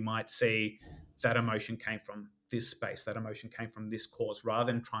of it, we might see that emotion came from this space, that emotion came from this cause,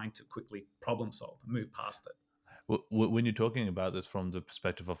 rather than trying to quickly problem solve and move past it. When you're talking about this from the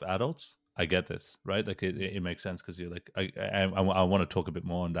perspective of adults, I get this, right? Like it makes sense, because you're like, I want to talk a bit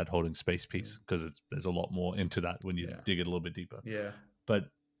more on that holding space piece, because there's a lot more into that when you dig it a little bit deeper. Yeah. But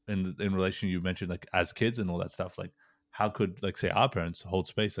in relation, you mentioned like as kids and all that stuff, like how could, like, say, our parents hold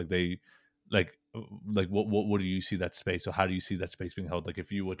space? Like they, like what do you see that space, or how do you see that space being held? Like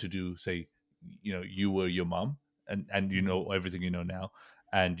if you were to do, say, you were your mom, and you know everything you know now,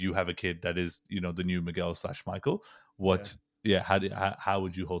 and you have a kid that is the new Miguel / Michael, how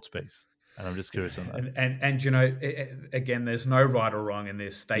would you hold space? And I'm just curious on that. And again, there's no right or wrong in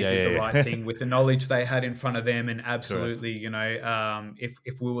this. They did the right thing with the knowledge they had in front of them, and absolutely,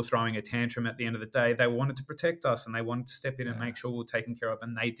 if we were throwing a tantrum at the end of the day, they wanted to protect us, and they wanted to step in and make sure we were taken care of,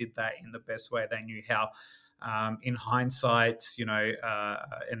 and they did that in the best way they knew how. In hindsight,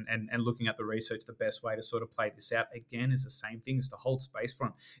 and looking at the research, the best way to sort of play this out again is the same thing: is to hold space for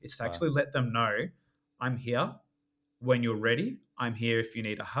them. It's to actually let them know, I'm here. When you're ready, I'm here. If you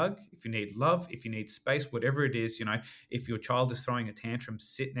need a hug, if you need love, if you need space, whatever it is, if your child is throwing a tantrum,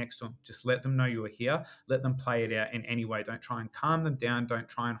 sit next to them. Just let them know you are here. Let them play it out in any way. Don't try and calm them down. Don't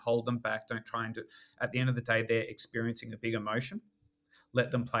try and hold them back. Don't try and at the end of the day, they're experiencing a big emotion.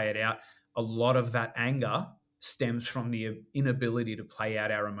 Let them play it out. A lot of that anger stems from the inability to play out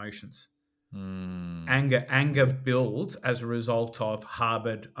our emotions. Anger builds as a result of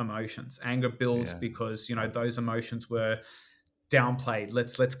harbored emotions. Anger builds because those emotions were downplayed.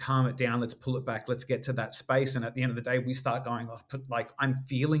 Let's calm it down. Let's pull it back. Let's get to that space. And at the end of the day, we start going, like, I'm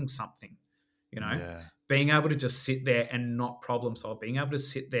feeling something. Being able to just sit there and not problem solve. Being able to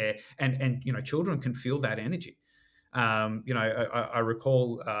sit there and children can feel that energy. I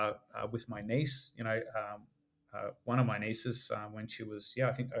recall with my niece, one of my nieces, when she was,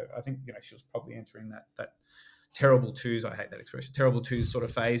 I think she was probably entering that terrible twos. I hate that expression, terrible twos sort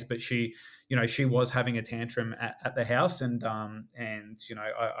of phase. But she was having a tantrum at the house, and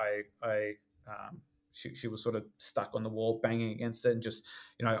she was sort of stuck on the wall, banging against it, and just,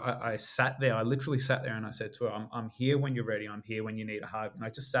 I sat there. I literally sat there and I said to her, I'm here when you're ready. I'm here when you need a hug. And I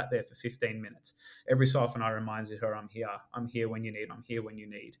just sat there for 15 minutes. Every so often I reminded her, I'm here. I'm here when you need. I'm here when you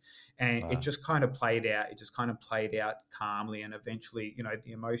need. And it Wow. just kind of played out. It just kind of played out calmly. And eventually,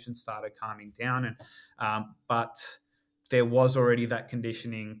 the emotions started calming down. And, but there was already that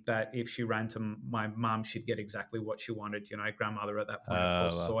conditioning that if she ran to my mum, she'd get exactly what she wanted. Grandmother at that point, of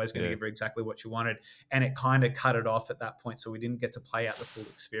course, is Wow. always going to Yeah. give her exactly what she wanted, and it kind of cut it off at that point. So we didn't get to play out the full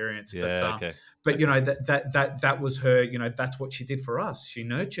experience. But Yeah. Okay. but Okay. that was her. That's what she did for us. She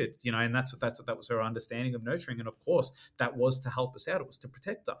nurtured. And that was her understanding of nurturing. And of course, that was to help us out. It was to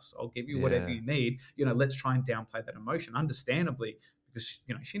protect us. I'll give you whatever Yeah. you need. Let's try and downplay that emotion, understandably, because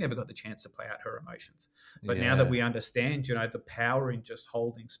she never got the chance to play out her emotions. But now that Yeah. we understand, the power in just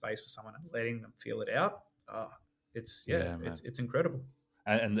holding space for someone and letting them feel it out, it's Yeah, man. it's incredible.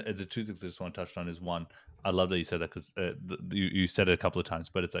 And the two things I just want to touch on is one, I love that you said that because you said it a couple of times,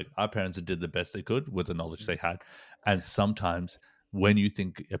 but it's like our parents did the best they could with the knowledge they had. And sometimes when you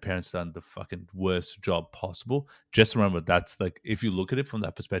think a parent's done the fucking worst job possible, just remember that's like, if you look at it from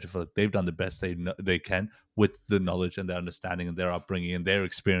that perspective, like they've done the best they can with the knowledge and their understanding and their upbringing and their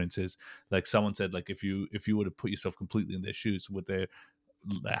experiences. Like someone said, like if you were to put yourself completely in their shoes with their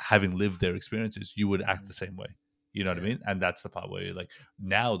having lived their experiences, you would act the same way. You know what I Yeah. mean? And that's the part where you're like,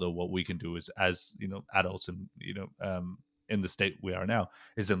 now though, what we can do is, as adults and in the state we are now,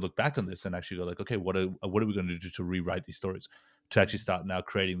 is then look back on this and actually go like, okay, what are we going to do to rewrite these stories, to actually start now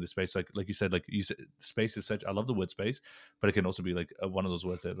creating the space, like you said, space is such. I love the word space, but it can also be like one of those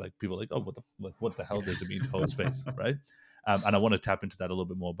words that like people are like, oh, what the hell does it mean to hold space, right? And I want to tap into that a little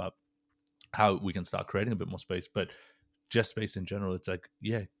bit more about how we can start creating a bit more space, but just space in general. It's like,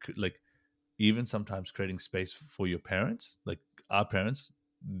 yeah, like even sometimes creating space for your parents, like our parents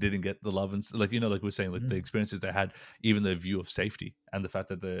didn't get the love and like like we're saying, like the Mm. experiences they had, even the view of safety and the fact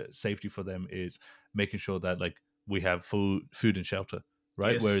that the safety for them is making sure that like we have food and shelter,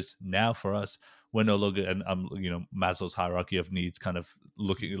 right? Yes. Whereas now for us, we're no longer, and I'm Maslow's hierarchy of needs kind of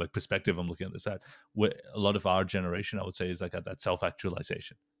looking like perspective, I'm looking at this at, where a lot of our generation, I would say, is like at that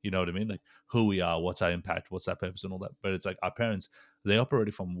self-actualization. You know what I mean? Like who we are, what's our impact, what's our purpose, and all that. But it's like our parents, they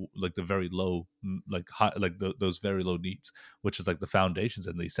operated from like the very low, like high, like those very low needs, which is like the foundations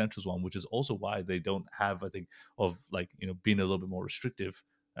and the essentials one, which is also why they don't have, I think, of like being a little bit more restrictive.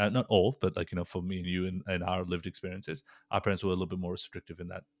 Not all, but like for me and you and our lived experiences, our parents were a little bit more restrictive in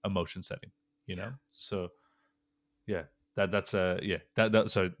that emotion setting. So yeah, that's yeah, that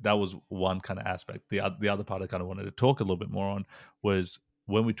so that was one kind of aspect. The other part I kind of wanted to talk a little bit more on was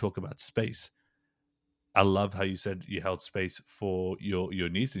when we talk about space. I love how you said you held space for your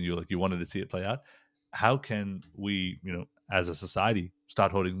niece and you wanted to see it play out. How can we, as a society,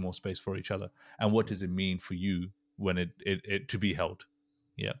 start holding more space for each other? And what does it mean for you when it to be held?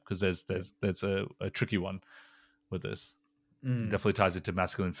 Yeah, because there's a tricky one with this. It Mm. definitely ties it to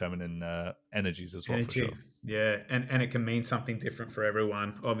masculine, feminine energies as well, for Energy, sure. yeah, and it can mean something different for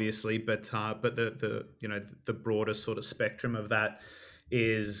everyone, obviously, but the broader sort of spectrum of that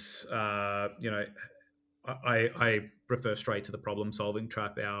is, I refer straight to the problem solving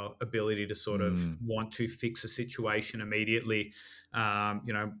trap, our ability to sort of Mm, want to fix a situation immediately.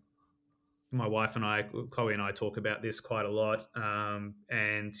 My wife and I, Chloe and I, talk about this quite a lot. And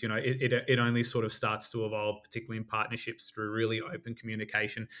it only sort of starts to evolve, particularly in partnerships, through really open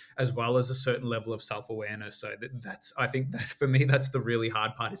communication, as well as a certain level of self awareness. So that's, I think that for me, that's the really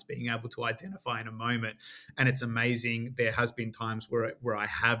hard part, is being able to identify in a moment. And it's amazing. There has been times where I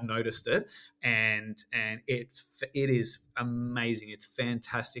have noticed it, and it is amazing. It's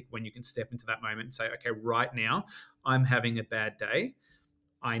fantastic when you can step into that moment and say, okay, right now I'm having a bad day.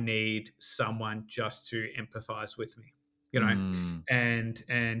 I need someone just to empathize with me, you know, mm, and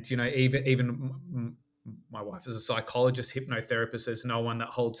even my wife is a psychologist, hypnotherapist. There's no one that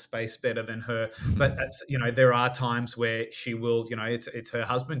holds space better than her. But that's, there are times where she will, it's her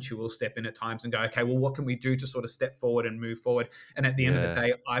husband. She will step in at times and go, okay, well, what can we do to sort of step forward and move forward? And at the end of the yeah,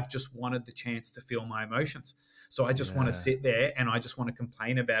 day, I've just wanted the chance to feel my emotions. So I just want to yeah, sit there and I just want to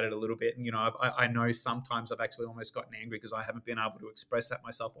complain about it a little bit. And I know sometimes I've actually almost gotten angry because I haven't been able to express that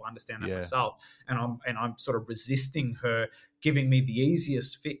myself or understand that yeah, myself. And I'm sort of resisting her giving me the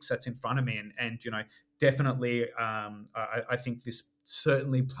easiest fix that's in front of me. And definitely, I think this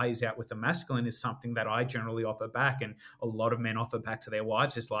certainly plays out with the masculine, is something that I generally offer back, and a lot of men offer back to their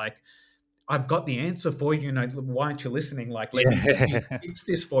wives, is like, I've got the answer for you. Why aren't you listening? Like, let me yeah. fix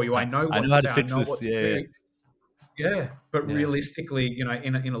this for you. I know I what know to how say. to I fix know this. what to Yeah, yeah, do. Yeah, but yeah. realistically, in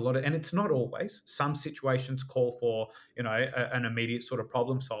a lot of, and it's not always. Some situations call for, an immediate sort of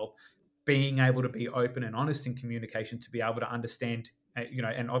problem solve. being able to be open and honest in communication, to be able to understand,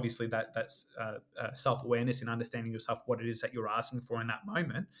 and obviously that's self-awareness in understanding yourself, what it is that you're asking for in that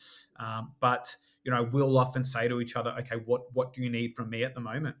moment. But we'll often say to each other, okay, what do you need from me at the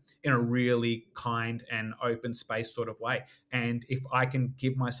moment, in a really kind and open space sort of way. And if I can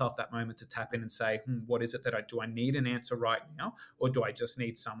give myself that moment to tap in and say, what is it that I need an answer right now, or do I just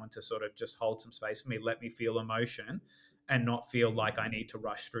need someone to sort of just hold some space for me, let me feel emotion, and not feel like I need to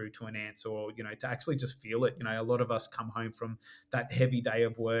rush through to an answer, or to actually just feel it. A lot of us come home from that heavy day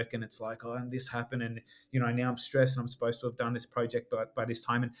of work, and it's like, oh, and this happened, and now I'm stressed, and I'm supposed to have done this project by this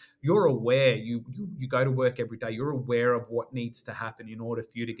time. And you're aware, you go to work every day, you're aware of what needs to happen in order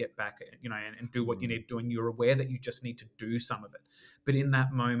for you to get back, and do what you need to do, and you're aware that you just need to do some of it. But in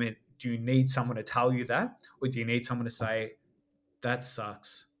that moment, do you need someone to tell you that, or do you need someone to say, that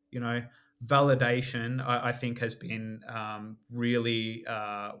sucks? Validation, I think, has been really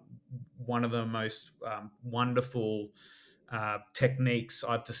one of the most wonderful techniques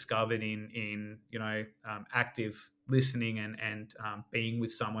I've discovered in active listening, and being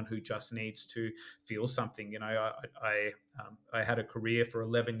with someone who just needs to feel something. I had a career for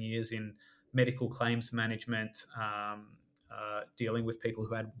 11 years in medical claims management, dealing with people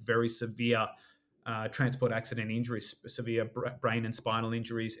who had very severe transport accident injuries, severe brain and spinal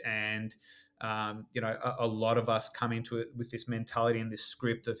injuries. And a lot of us come into it with this mentality and this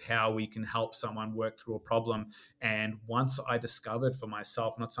script of how we can help someone work through a problem. And once I discovered for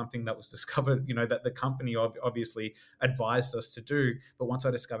myself, not something that was discovered, that the company obviously advised us to do, but once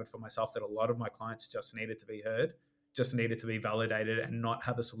I discovered for myself that a lot of my clients just needed to be heard, just needed to be validated, and not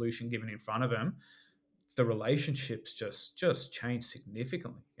have a solution given in front of them, the relationships just change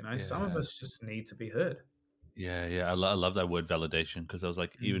significantly. Some of Yeah. us just need to be heard. Yeah, yeah, I love that word validation, because I was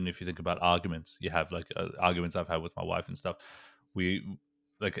like, Mm, even if you think about arguments, you have like arguments I've had with my wife and stuff. We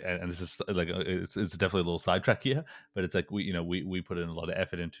like, and this is like, it's definitely a little sidetrack here, but it's like we put in a lot of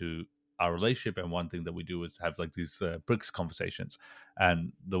effort into our relationship, and one thing that we do is have like these bricks conversations,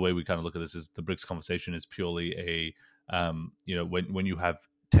 and the way we kind of look at this is the bricks conversation is purely a when you have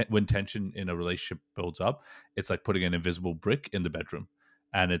when tension in a relationship builds up, it's like putting an invisible brick in the bedroom,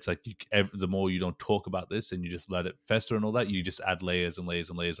 and it's like the more you don't talk about this and you just let it fester and all that, you just add layers and layers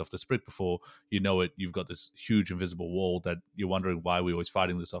and layers of this brick. Before you know it, you've got this huge invisible wall that you're wondering why we're always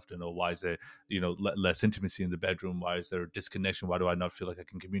fighting this often, or why is there less intimacy in the bedroom, why is there a disconnection, why do I not feel like I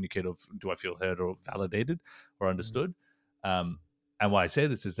can communicate, or do I feel heard or validated or mm, understood. Um, and why I say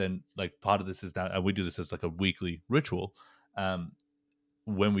this is then, like, part of this is that, and we do this as like a weekly ritual.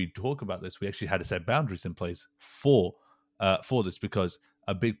 When we talk about this, we actually had to set boundaries in place for this, because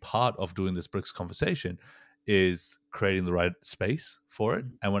a big part of doing this bricks conversation is creating the right space for it.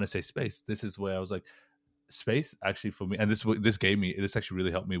 mm, And when I say space, this is where I was like, space actually for me, and this actually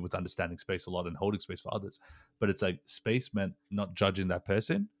really helped me with understanding space a lot and holding space for others. But it's like, space meant not judging that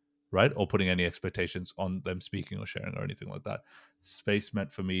person, right, or putting any expectations on them speaking or sharing or anything like that. Space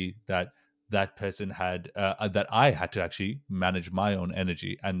meant for me that that person had that I had to actually manage my own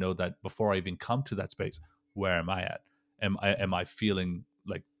energy and know that before I even come to that space, where am I at? Am I feeling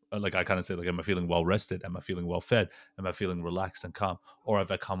like I kind of say, like, am I feeling well rested? Am I feeling well fed? Am I feeling relaxed and calm? Or have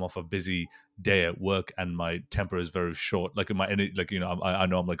I come off a busy day at work and my temper is very short? Like, I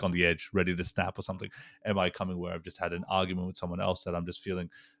know I'm like on the edge, ready to snap or something. Am I coming where I've just had an argument with someone else that I'm just feeling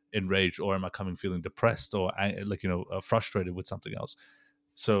enraged, or am I coming feeling depressed or frustrated with something else?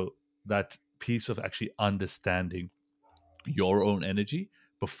 So that piece of actually understanding your own energy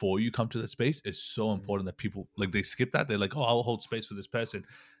before you come to that space is so mm, important, that people, like, they skip that. They're like, oh, I'll hold space for this person,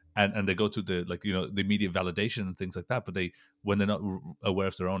 and they go to the, like, the immediate validation and things like that. But they, when they're not aware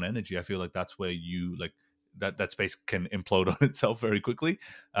of their own energy, I feel like that's where you, like, that space can implode on itself very quickly,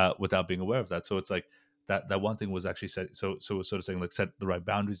 without being aware of that. So it's like, that one thing was actually set. So we're sort of saying, like, set the right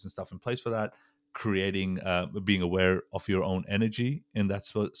boundaries and stuff in place for that, creating being aware of your own energy in that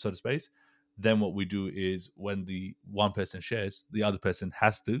sort of space. Then what we do is, when the one person shares, the other person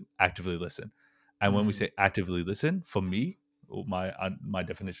has to actively listen. And when we mm, say actively listen, for me, my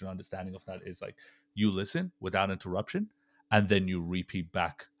definition and understanding of that is like, you listen without interruption, and then you repeat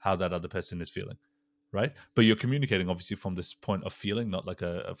back how that other person is feeling, right? But you're communicating obviously from this point of feeling, not like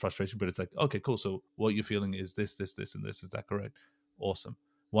a frustration. But it's like, okay, cool. So what you're feeling is this, this, this, and this. Is that correct? Awesome.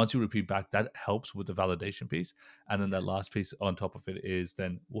 Once you repeat back, that helps with the validation piece. And then that last piece on top of it is,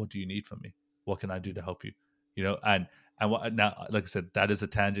 then, what do you need from me? What can I do to help you? And what now, like I said, that is a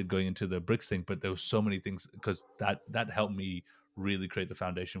tangent going into the bricks thing, but there were so many things, because that helped me really create the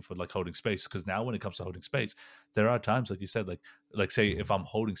foundation for, like, holding space. Because now, when it comes to holding space, there are times, like you said, like say, if I'm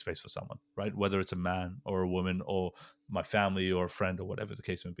holding space for someone, right, whether it's a man or a woman or my family or a friend or whatever the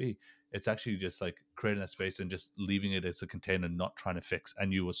case may be, it's actually just like creating that space and just leaving it as a container, not trying to fix.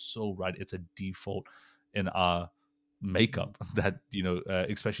 And you were so right, it's a default in our makeup that,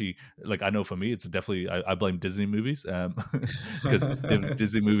 especially like, I know for me it's definitely, I blame Disney movies, because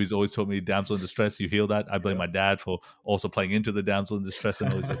Disney movies always taught me damsel in distress, you heal that. I blame my dad for also playing into the damsel in distress, and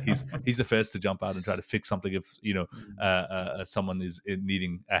always like he's the first to jump out and try to fix something if someone is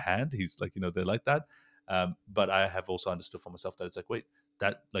needing a hand. He's like, they're like that. But I have also understood for myself that it's like, wait,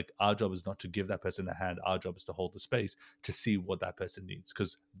 that like our job is not to give that person a hand. Our job is to hold the space to see what that person needs,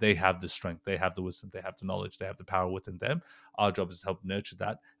 because they have the strength, they have the wisdom, they have the knowledge, they have the power within them. Our job is to help nurture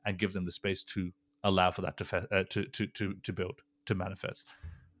that and give them the space to allow for that to build, to manifest.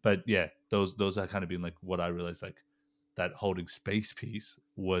 But yeah, those are kind of been like what I realized, like that holding space piece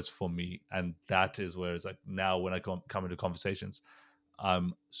was for me. And that is where it's like, now when I come into conversations,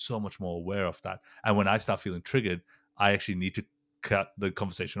 I'm so much more aware of that. And when I start feeling triggered, I actually need to cut the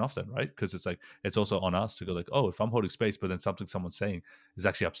conversation off then, right? Because it's like, it's also on us to go like, oh, if I'm holding space, but then something someone's saying is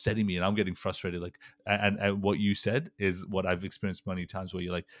actually upsetting me and I'm getting frustrated. Like, and what you said is what I've experienced many times, where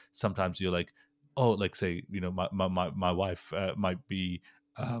you're like, sometimes you're like, oh, like say, my wife might be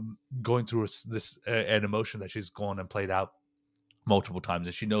going through this an emotion that she's gone and played out multiple times,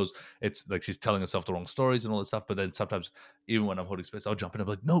 and she knows it's like she's telling herself the wrong stories and all this stuff. But then sometimes, even when I'm holding space, I'll jump in and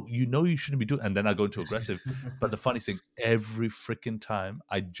be like, no, you shouldn't be doing, and then I go into aggressive. But the funny thing, every freaking time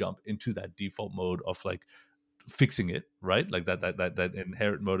I jump into that default mode of like fixing it, right? Like that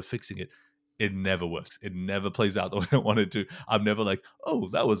inherent mode of fixing it, it never works. It never plays out the way I wanted to. I'm never like, oh,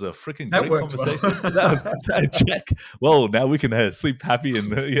 that was a freaking That great worked well. conversation. Check. Well, now we can sleep happy and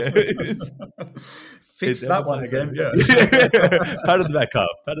yeah. It Fix never that one plays out. again. Yeah. Pat on the back, Carl.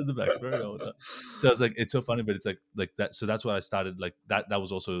 Pat on the back. Very well done. So it's like, it's so funny, but it's like that. So that's why I started like that. That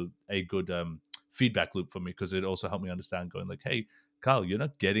was also a good feedback loop for me, because it also helped me understand, going like, hey, Carl, you're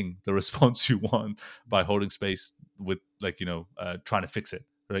not getting the response you want by holding space with like, trying to fix it,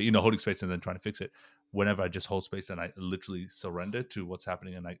 right? Holding space and then trying to fix it. Whenever I just hold space and I literally surrender to what's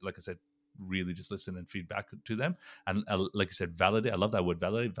happening, and I, like I said, really just listen and feedback to them, and like you said, validate. I love that word,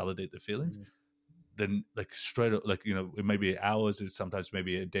 validate the feelings. Then like straight up, like, it may be hours or sometimes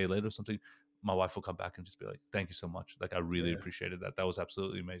maybe a day later or something, my wife will come back and just be like, thank you so much, like I really Yeah. appreciated that was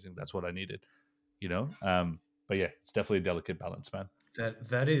absolutely amazing, that's what I needed. But yeah, it's definitely a delicate balance, man.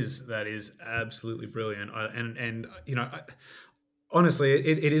 That is absolutely brilliant. And honestly,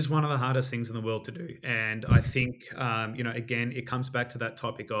 it is one of the hardest things in the world to do. And I think, again, it comes back to that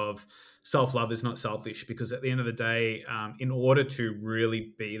topic of self-love is not selfish, because at the end of the day, in order to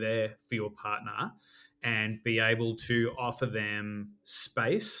really be there for your partner and be able to offer them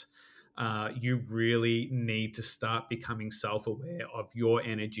space, you really need to start becoming self-aware of your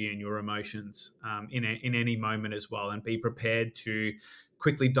energy and your emotions in any moment as well, and be prepared to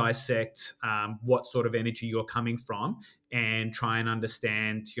quickly dissect what sort of energy you're coming from, and try and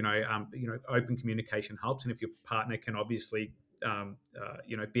understand. Open communication helps, and if your partner can obviously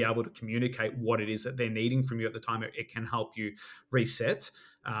be able to communicate what it is that they're needing from you at the time, it can help you reset.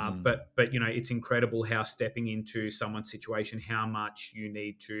 But it's incredible how stepping into someone's situation, how much you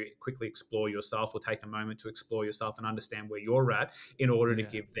need to quickly explore yourself, or take a moment to explore yourself and understand where you're at, in order to Yeah.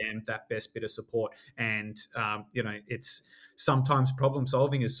 give them that best bit of support. And it's sometimes problem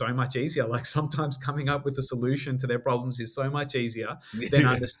solving is so much easier. Like, sometimes coming up with a solution to their problems is so much easier than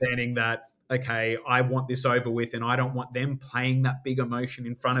understanding that, okay, I want this over with, and I don't want them playing that big emotion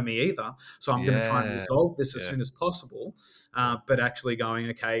in front of me either. So I'm going to try and Yeah. resolve this as Yeah. soon as possible. Yeah. But actually going,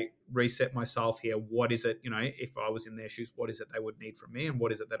 okay, reset myself here. What is it, if I was in their shoes, what is it they would need from me, and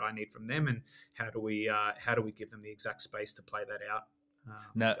what is it that I need from them? And how do we give them the exact space to play that out?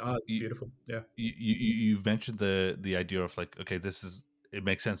 Now, It's beautiful. Yeah. you've mentioned the idea of like, okay, this is, it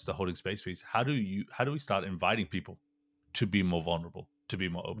makes sense, the holding space piece. How do we start inviting people to be more vulnerable, to be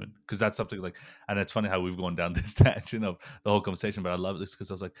more open? Because that's something like, and it's funny how we've gone down this tangent of the whole conversation, but I love this,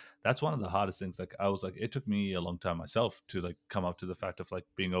 because I was like, that's one of the hardest things. Like, I was like, it took me a long time myself to like come up to the fact of like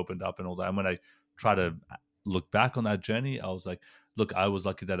being opened up and all that. And when I try to look back on that journey, I was like, look, I was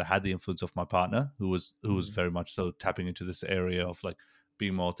lucky that I had the influence of my partner, who was very much so tapping into this area of like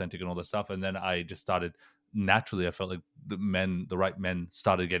being more authentic and all that stuff. And then I just started naturally, I felt like the right men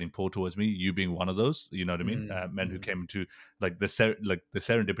started getting pulled towards me, you being one of those, you know what I mean? Men who came into like the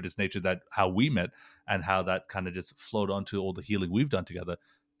serendipitous nature, that how we met, and how that kind of just flowed onto all the healing we've done together.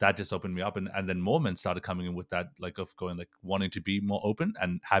 That just opened me up, and then more men started coming in with that, like, of going like wanting to be more open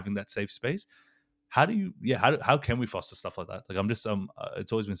and having that safe space. How do you, yeah, how can we foster stuff like that? Like, I'm just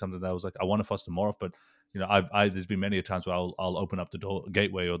it's always been something that I was like, I want to foster more of. But there's been many a times where I'll open up the door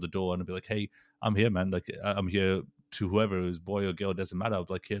gateway or the door, and I'll be like, hey, I'm here, man, like I'm here to whoever it is, boy or girl, doesn't matter. I'm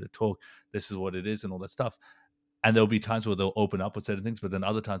like here to talk. This is what it is and all that stuff. And there'll be times where they'll open up with certain things, but then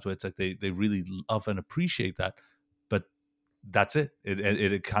other times where it's like they really love and appreciate that, but that's it.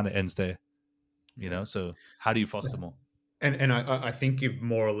 It kind of ends there, Yeah. So how do you foster more? And I think you've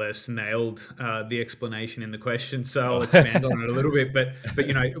more or less nailed the explanation in the question. So I'll expand on it a Oh. little bit. But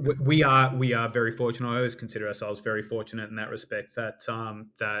we are very fortunate. I always consider ourselves very fortunate in that respect. That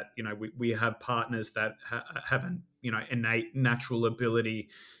we have partners that have an innate natural ability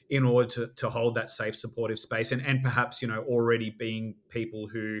in order to hold that safe, supportive space, and perhaps already being people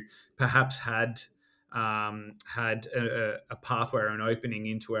who perhaps had a pathway or an opening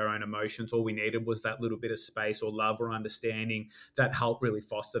into our own emotions. All we needed was that little bit of space or love or understanding that helped really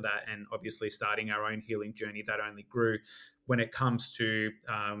foster that. And obviously, starting our own healing journey, that only grew. When it comes to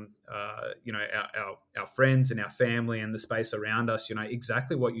our friends and our family and the space around us,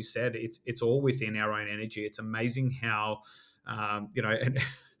 exactly what you said. It's all within our own energy. It's amazing how and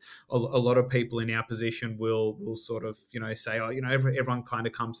a lot of people in our position will sort of say, oh, everyone kind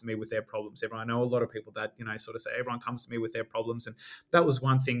of comes to me with their problems. I know a lot of people that sort of say everyone comes to me with their problems, and that was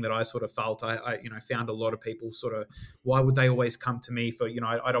one thing that I sort of felt. I found a lot of people sort of, why would they always come to me for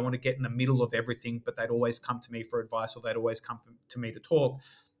I don't want to get in the middle of everything, but they'd always come to me for advice, or they'd always come to me to talk.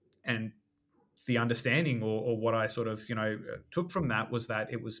 And the understanding, or what I sort of took from that, was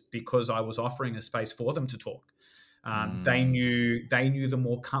that it was because I was offering a space for them to talk. They Mm, knew the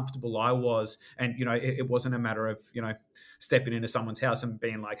more comfortable I was, and it wasn't a matter of stepping into someone's house and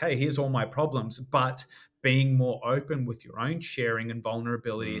being like, "Hey, here's all my problems," but being more open with your own sharing and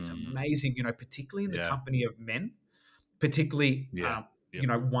vulnerability. It's mm, amazing, particularly in the yeah, company of men, particularly yeah,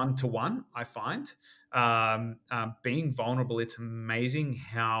 yeah, one to one. I find being vulnerable, it's amazing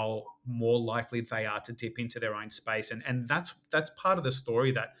how more likely they are to dip into their own space, and that's part of the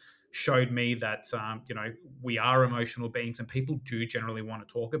story that showed me that we are emotional beings, and people do generally want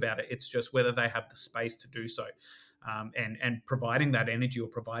to talk about it. It's just whether they have the space to do so, and providing that energy or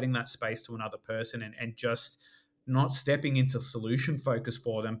providing that space to another person, and just not stepping into solution focus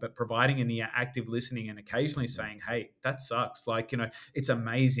for them, but providing in the active listening and occasionally mhm, saying, "Hey, that sucks." Like, it's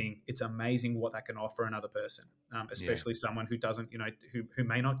amazing. It's amazing what that can offer another person, yeah. especially someone who doesn't, who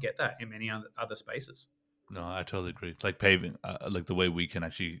may not get that in many other spaces. No, I totally agree. Like paving, like the way we can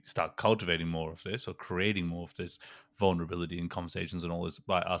actually start cultivating more of this or creating more of this vulnerability in conversations and all this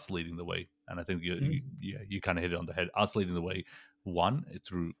by us leading the way. And I think Mm. you kind of hit it on the head. Us leading the way, one, it's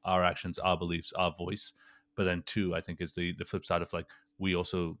through our actions, our beliefs, our voice. But then two, I think is the flip side of like we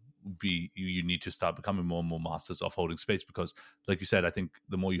also you need to start becoming more and more masters of holding space because, like you said, I think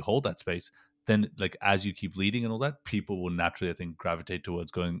the more you hold that space, then like as you keep leading and all that, people will naturally, I think, gravitate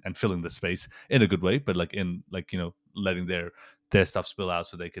towards going and filling the space in a good way, but like in like letting their stuff spill out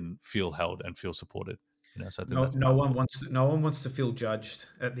so they can feel held and feel supported. So I think No, that's no one powerful. wants no one wants to feel judged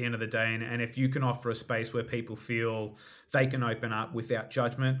at the end of the day, and if you can offer a space where people feel they can open up without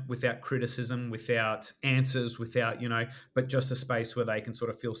judgment, without criticism, without answers, without but just a space where they can sort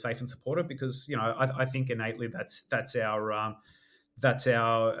of feel safe and supported, because I think innately that's our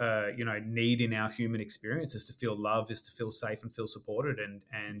need in our human experience, is to feel love, is to feel safe and feel supported, and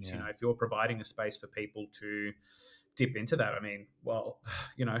Yeah. if you're providing a space for people to dip into that, I mean, well,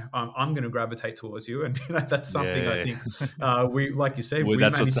 I'm going to gravitate towards you, and that's something I Yeah. think we, like you said, Well, we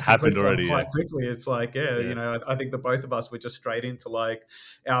that's what's managed to happened click on already. Yeah. quite quickly. It's like, yeah, Yeah. I think the both of us were just straight into like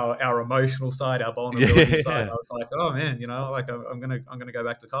our emotional side, our vulnerability side. Yeah. I was like, oh man, like I'm gonna go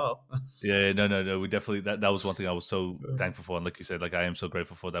back to Carl. Yeah, no, no, no. We definitely that was one thing I was so thankful for, and like you said, like I am so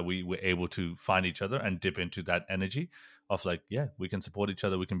grateful for that we were able to find each other and dip into that energy of like, yeah, we can support each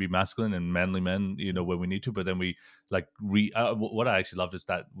other, we can be masculine and manly men, when we need to, but then we like what I actually loved is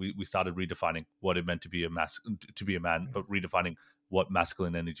that we started redefining what it meant to be to be a man, but redefining what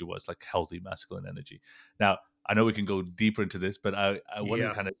masculine energy was, like healthy masculine energy. Now, I know we can go deeper into this, but I wanted to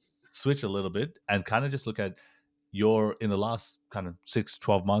Yeah. kind of switch a little bit and kind of just look at you're in the last kind of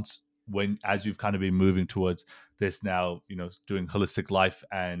 6-12 months when as you've kind of been moving towards this now doing holistic life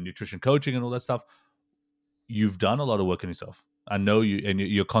and nutrition coaching and all that stuff, you've done a lot of work on yourself. I know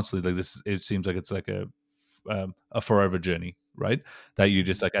you're constantly like this. It seems like it's like a forever journey, right? That you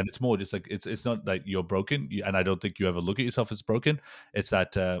just Mhm. like, and it's more just like it's not like you're broken, and I don't think you ever look at yourself as broken. It's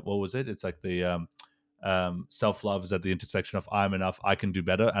that what was it? It's like the self love is at the intersection of I'm enough, I can do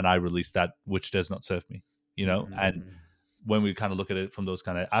better, and I release that which does not serve me. And Mhm. when we kind of look at it from those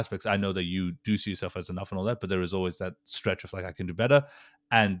kind of aspects, I know that you do see yourself as enough and all that, but there is always that stretch of like I can do better,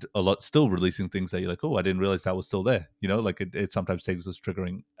 and a lot still releasing things that you're like, oh, I didn't realize that was still there. Like it sometimes takes those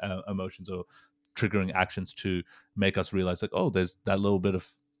triggering emotions or triggering actions to make us realize like, oh, there's that little bit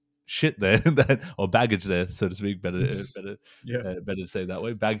of shit there that, or baggage there, so to speak. Yeah. Better to say it that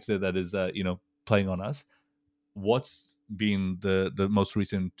way. Baggage there that is, playing on us. What's been the most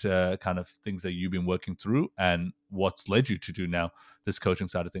recent kind of things that you've been working through, and what's led you to do now this coaching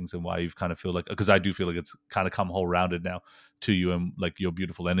side of things, and why you've kind of feel like, because I do feel like it's kind of come whole rounded now to you, and like your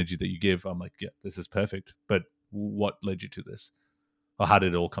beautiful energy that you give, I'm like, yeah, this is perfect. But what led you to this, or how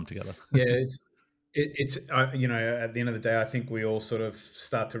did it all come together? Yeah, it's at the end of the day, I think we all sort of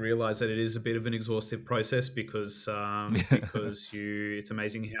start to realize that it is a bit of an exhaustive process because it's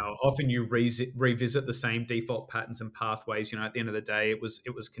amazing how often you revisit the same default patterns and pathways. At the end of the day, it was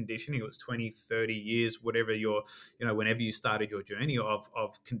conditioning. It was 20, 30 years, whatever whenever you started your journey of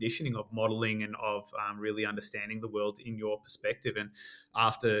conditioning, of modeling, and of really understanding the world in your perspective. And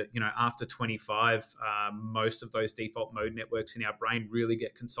after 25, most of those default mode networks in our brain really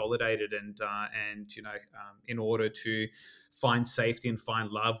get consolidated, and in order to find safety and find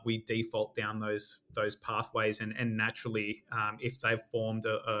love, we default down those pathways, and naturally, if they've formed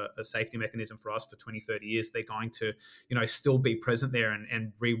a safety mechanism for us for 20, 30 years, they're going to still be present there,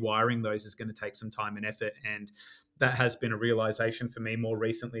 and rewiring those is going to take some time and effort. And that has been a realization for me more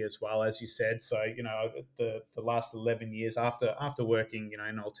recently as well, as you said. So the last 11 years after working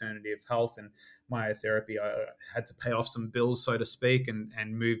in alternative health and myotherapy, I had to pay off some bills, so to speak, and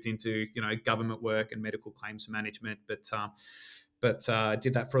moved into government work and medical claims management. But I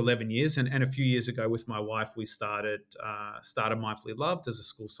did that for 11 years, and a few years ago with my wife, we started Mindfully Loved as a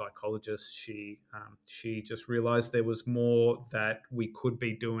school psychologist. She just realized there was more that we could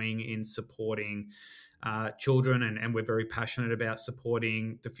be doing in supporting children, and we're very passionate about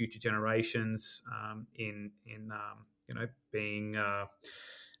supporting the future generations in being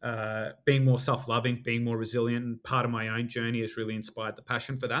more self-loving, being more resilient. And part of my own journey has really inspired the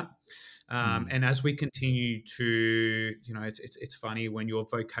passion for that. And as we continue to, it's funny when your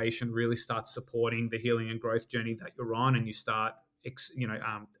vocation really starts supporting the healing and growth journey that you're on, and you start,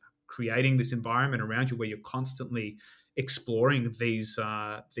 creating this environment around you where you're constantly exploring these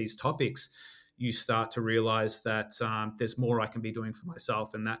topics. You start to realize that there's more I can be doing for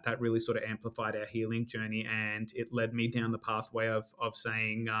myself, and that really sort of amplified our healing journey, and it led me down the pathway of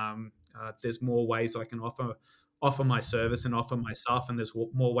saying there's more ways I can offer my service and offer myself, and there's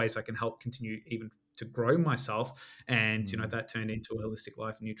more ways I can help continue even to grow myself. And that turned into a holistic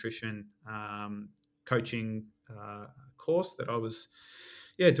life nutrition coaching course that I was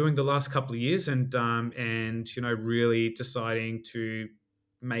doing the last couple of years, and really deciding to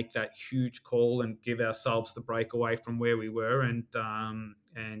make that huge call and give ourselves the breakaway from where we were. As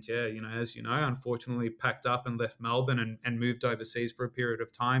unfortunately packed up and left Melbourne, and moved overseas for a period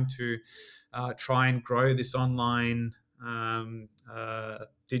of time to try and grow this online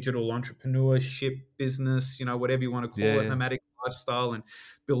digital entrepreneurship business, whatever you want to call it, Yeah, nomadic lifestyle, and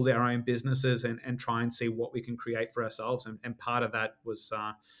build our own businesses, and try and see what we can create for ourselves. And part of that was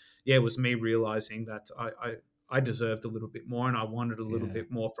was me realizing that I deserved a little bit more, and I wanted a little yeah,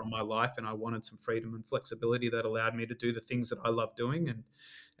 bit more from my life, and I wanted some freedom and flexibility that allowed me to do the things that I love doing.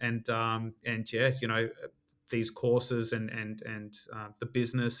 These courses and the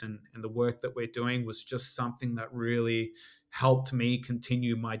business and the work that we're doing was just something that really helped me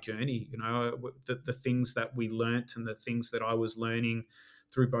continue my journey. The things that we learnt and the things that I was learning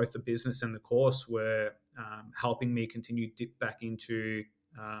through both the business and the course were helping me continue dip back into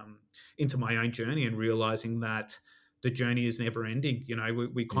my own journey, and realizing that the journey is never ending. We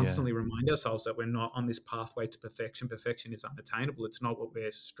yeah, constantly remind ourselves that we're not on this pathway to perfection. Perfection is unattainable. It's not what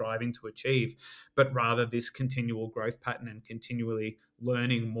we're striving to achieve, but rather this continual growth pattern and continually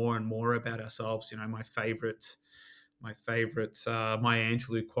learning more and more about ourselves. My favorite Maya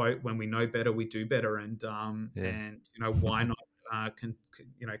Angelou quote: "When we know better, we do better." yeah, Why not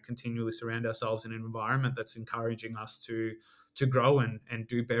continually surround ourselves in an environment that's encouraging us to grow and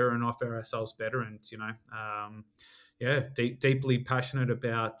do better and offer ourselves better. And deeply passionate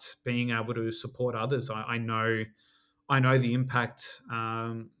about being able to support others. I know the impact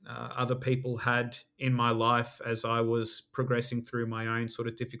other people had in my life as I was progressing through my own sort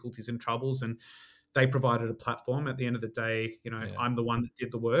of difficulties and troubles, and they provided a platform. At the end of the day, yeah, I'm the one that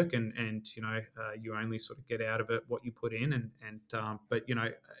did the work, and you only sort of get out of it what you put in. But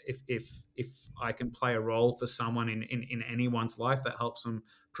if I can play a role for someone in anyone's life that helps them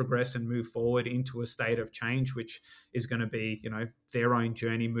progress and move forward into a state of change, which is going to be their own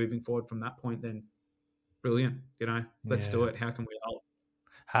journey moving forward from that point, then brilliant. Let's do yeah. it. How can we help?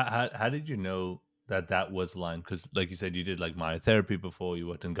 How did you know that that was aligned? Because like you said, you did like myotherapy before. You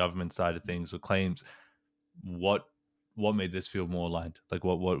worked in government side of things with claims. What what made this feel more aligned? Like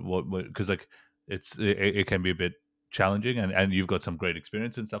what? Because like it can be a bit challenging, and you've got some great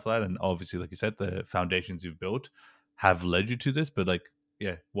experience and stuff like that. And obviously, like you said, the foundations you've built have led you to this. But like,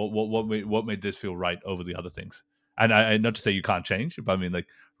 yeah, what made this feel right over the other things? And I not to say you can't change, but I mean, like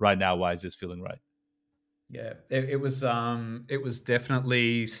right now, why is this feeling right? Yeah, it was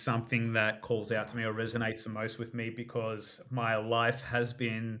definitely something that calls out to me or resonates the most with me, because my life has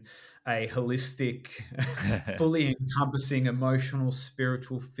been a holistic, fully encompassing emotional,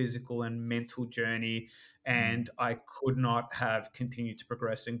 spiritual, physical, and mental journey. Mm. And I could not have continued to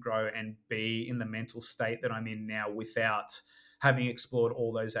progress and grow and be in the mental state that I'm in now without having explored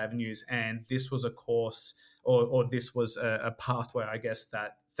all those avenues. And this was a course, or this was a pathway, I guess,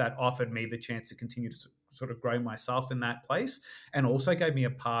 that offered me the chance to continue to sort of grow myself in that place, and also gave me a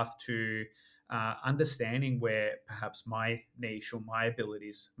path to understanding where perhaps my niche or my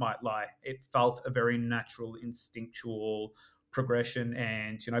abilities might lie. It felt a very natural, instinctual progression.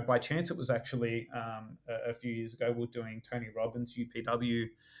 And, by chance, it was actually a few years ago, we were doing Tony Robbins' UPW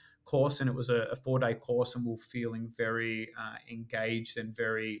course, and it was a 4-day course, and we were feeling very engaged and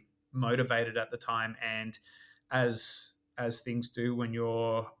very motivated at the time. And as things do when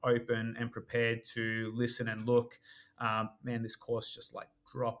you're open and prepared to listen and look, man, this course just like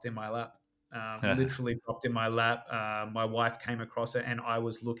dropped in my lap. Literally dropped in my lap. My wife came across it, and I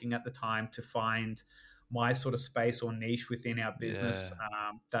was looking at the time to find my sort of space or niche within our business,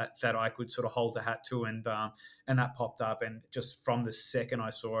 Yeah, that I could sort of hold a hat to, and that popped up. And just from the second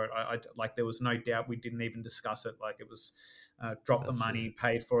I saw it, I like, there was no doubt. We didn't even discuss it. Like, it was dropped the that's money, it.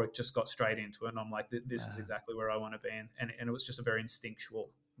 paid for it, just got straight into it. And I'm like, this is Uh, exactly where I want to be. And it was just a very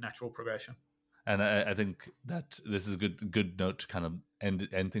instinctual, natural progression. and I think that this is a good note to kind of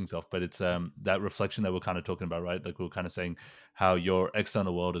end things off. But it's that reflection that we're kind of talking about, right? Like, we're kind of saying how your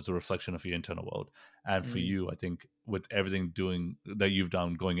external world is a reflection of your internal world. And for Mm, you, I think with everything doing that you've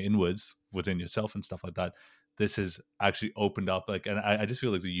done, going inwards within yourself and stuff like that, this has actually opened up. Like, and I just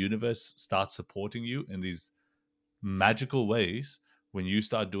feel like the universe starts supporting you in these magical ways when you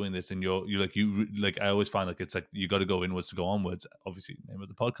start doing this. And you I always find, like, it's like you got to go inwards to go onwards, obviously, name of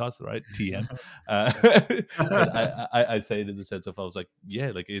the podcast, right? TM. uh, but I say it in the sense of, I was like,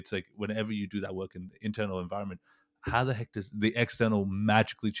 yeah, like, it's like whenever you do that work in the internal environment, how the heck does the external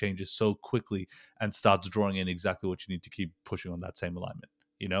magically changes so quickly and starts drawing in exactly what you need to keep pushing on that same alignment,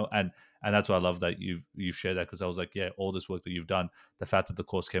 and that's why I love that you've shared that, because I was like, yeah, all this work that you've done, the fact that the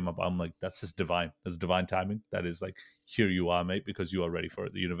course came up, I'm like, that's just divine. That's divine timing. That is like, here you are, mate, because you are ready for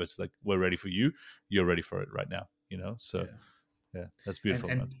it. The universe is like, we're ready for you. You're ready for it right now. So yeah. yeah, that's and beautiful,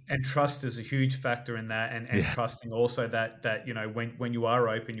 man. and trust is a huge factor in that, and Yeah, trusting also that when you are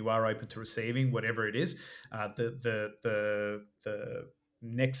open to receiving whatever it is, the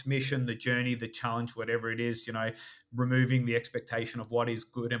next mission, the journey, the challenge, whatever it is, removing the expectation of what is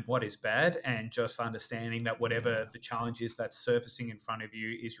good and what is bad, and just understanding that whatever yeah, the challenge is that's surfacing in front of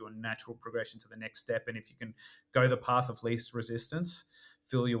you is your natural progression to the next step. And if you can go the path of least resistance,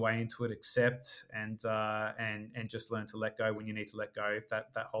 feel your way into it, accept, and just learn to let go when you need to let go. That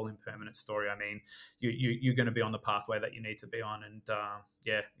whole impermanent story. I mean, you're going to be on the pathway that you need to be on, and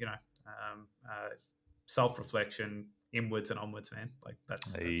self reflection, inwards and onwards, man. Like,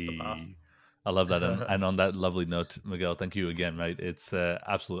 that's the path. I love that. And on that lovely note, Miguel, thank you again, mate. It's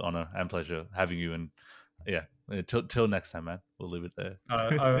absolute honor and pleasure having you. And yeah, till next time, man. We'll leave it there.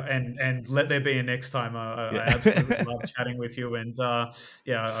 And let there be a next time. I absolutely Yeah. love chatting with you, and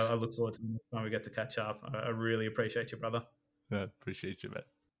I look forward to the next time we get to catch up. I really appreciate you, brother. Yeah, appreciate you, man.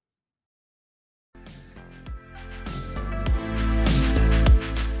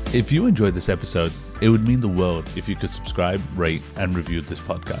 If you enjoyed this episode, it would mean the world if you could subscribe, rate, and review this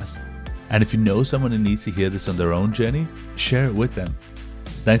podcast. And if you know someone who needs to hear this on their own journey, share it with them.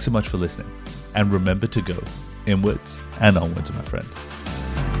 Thanks so much for listening. And remember to go inwards and onwards, my friend.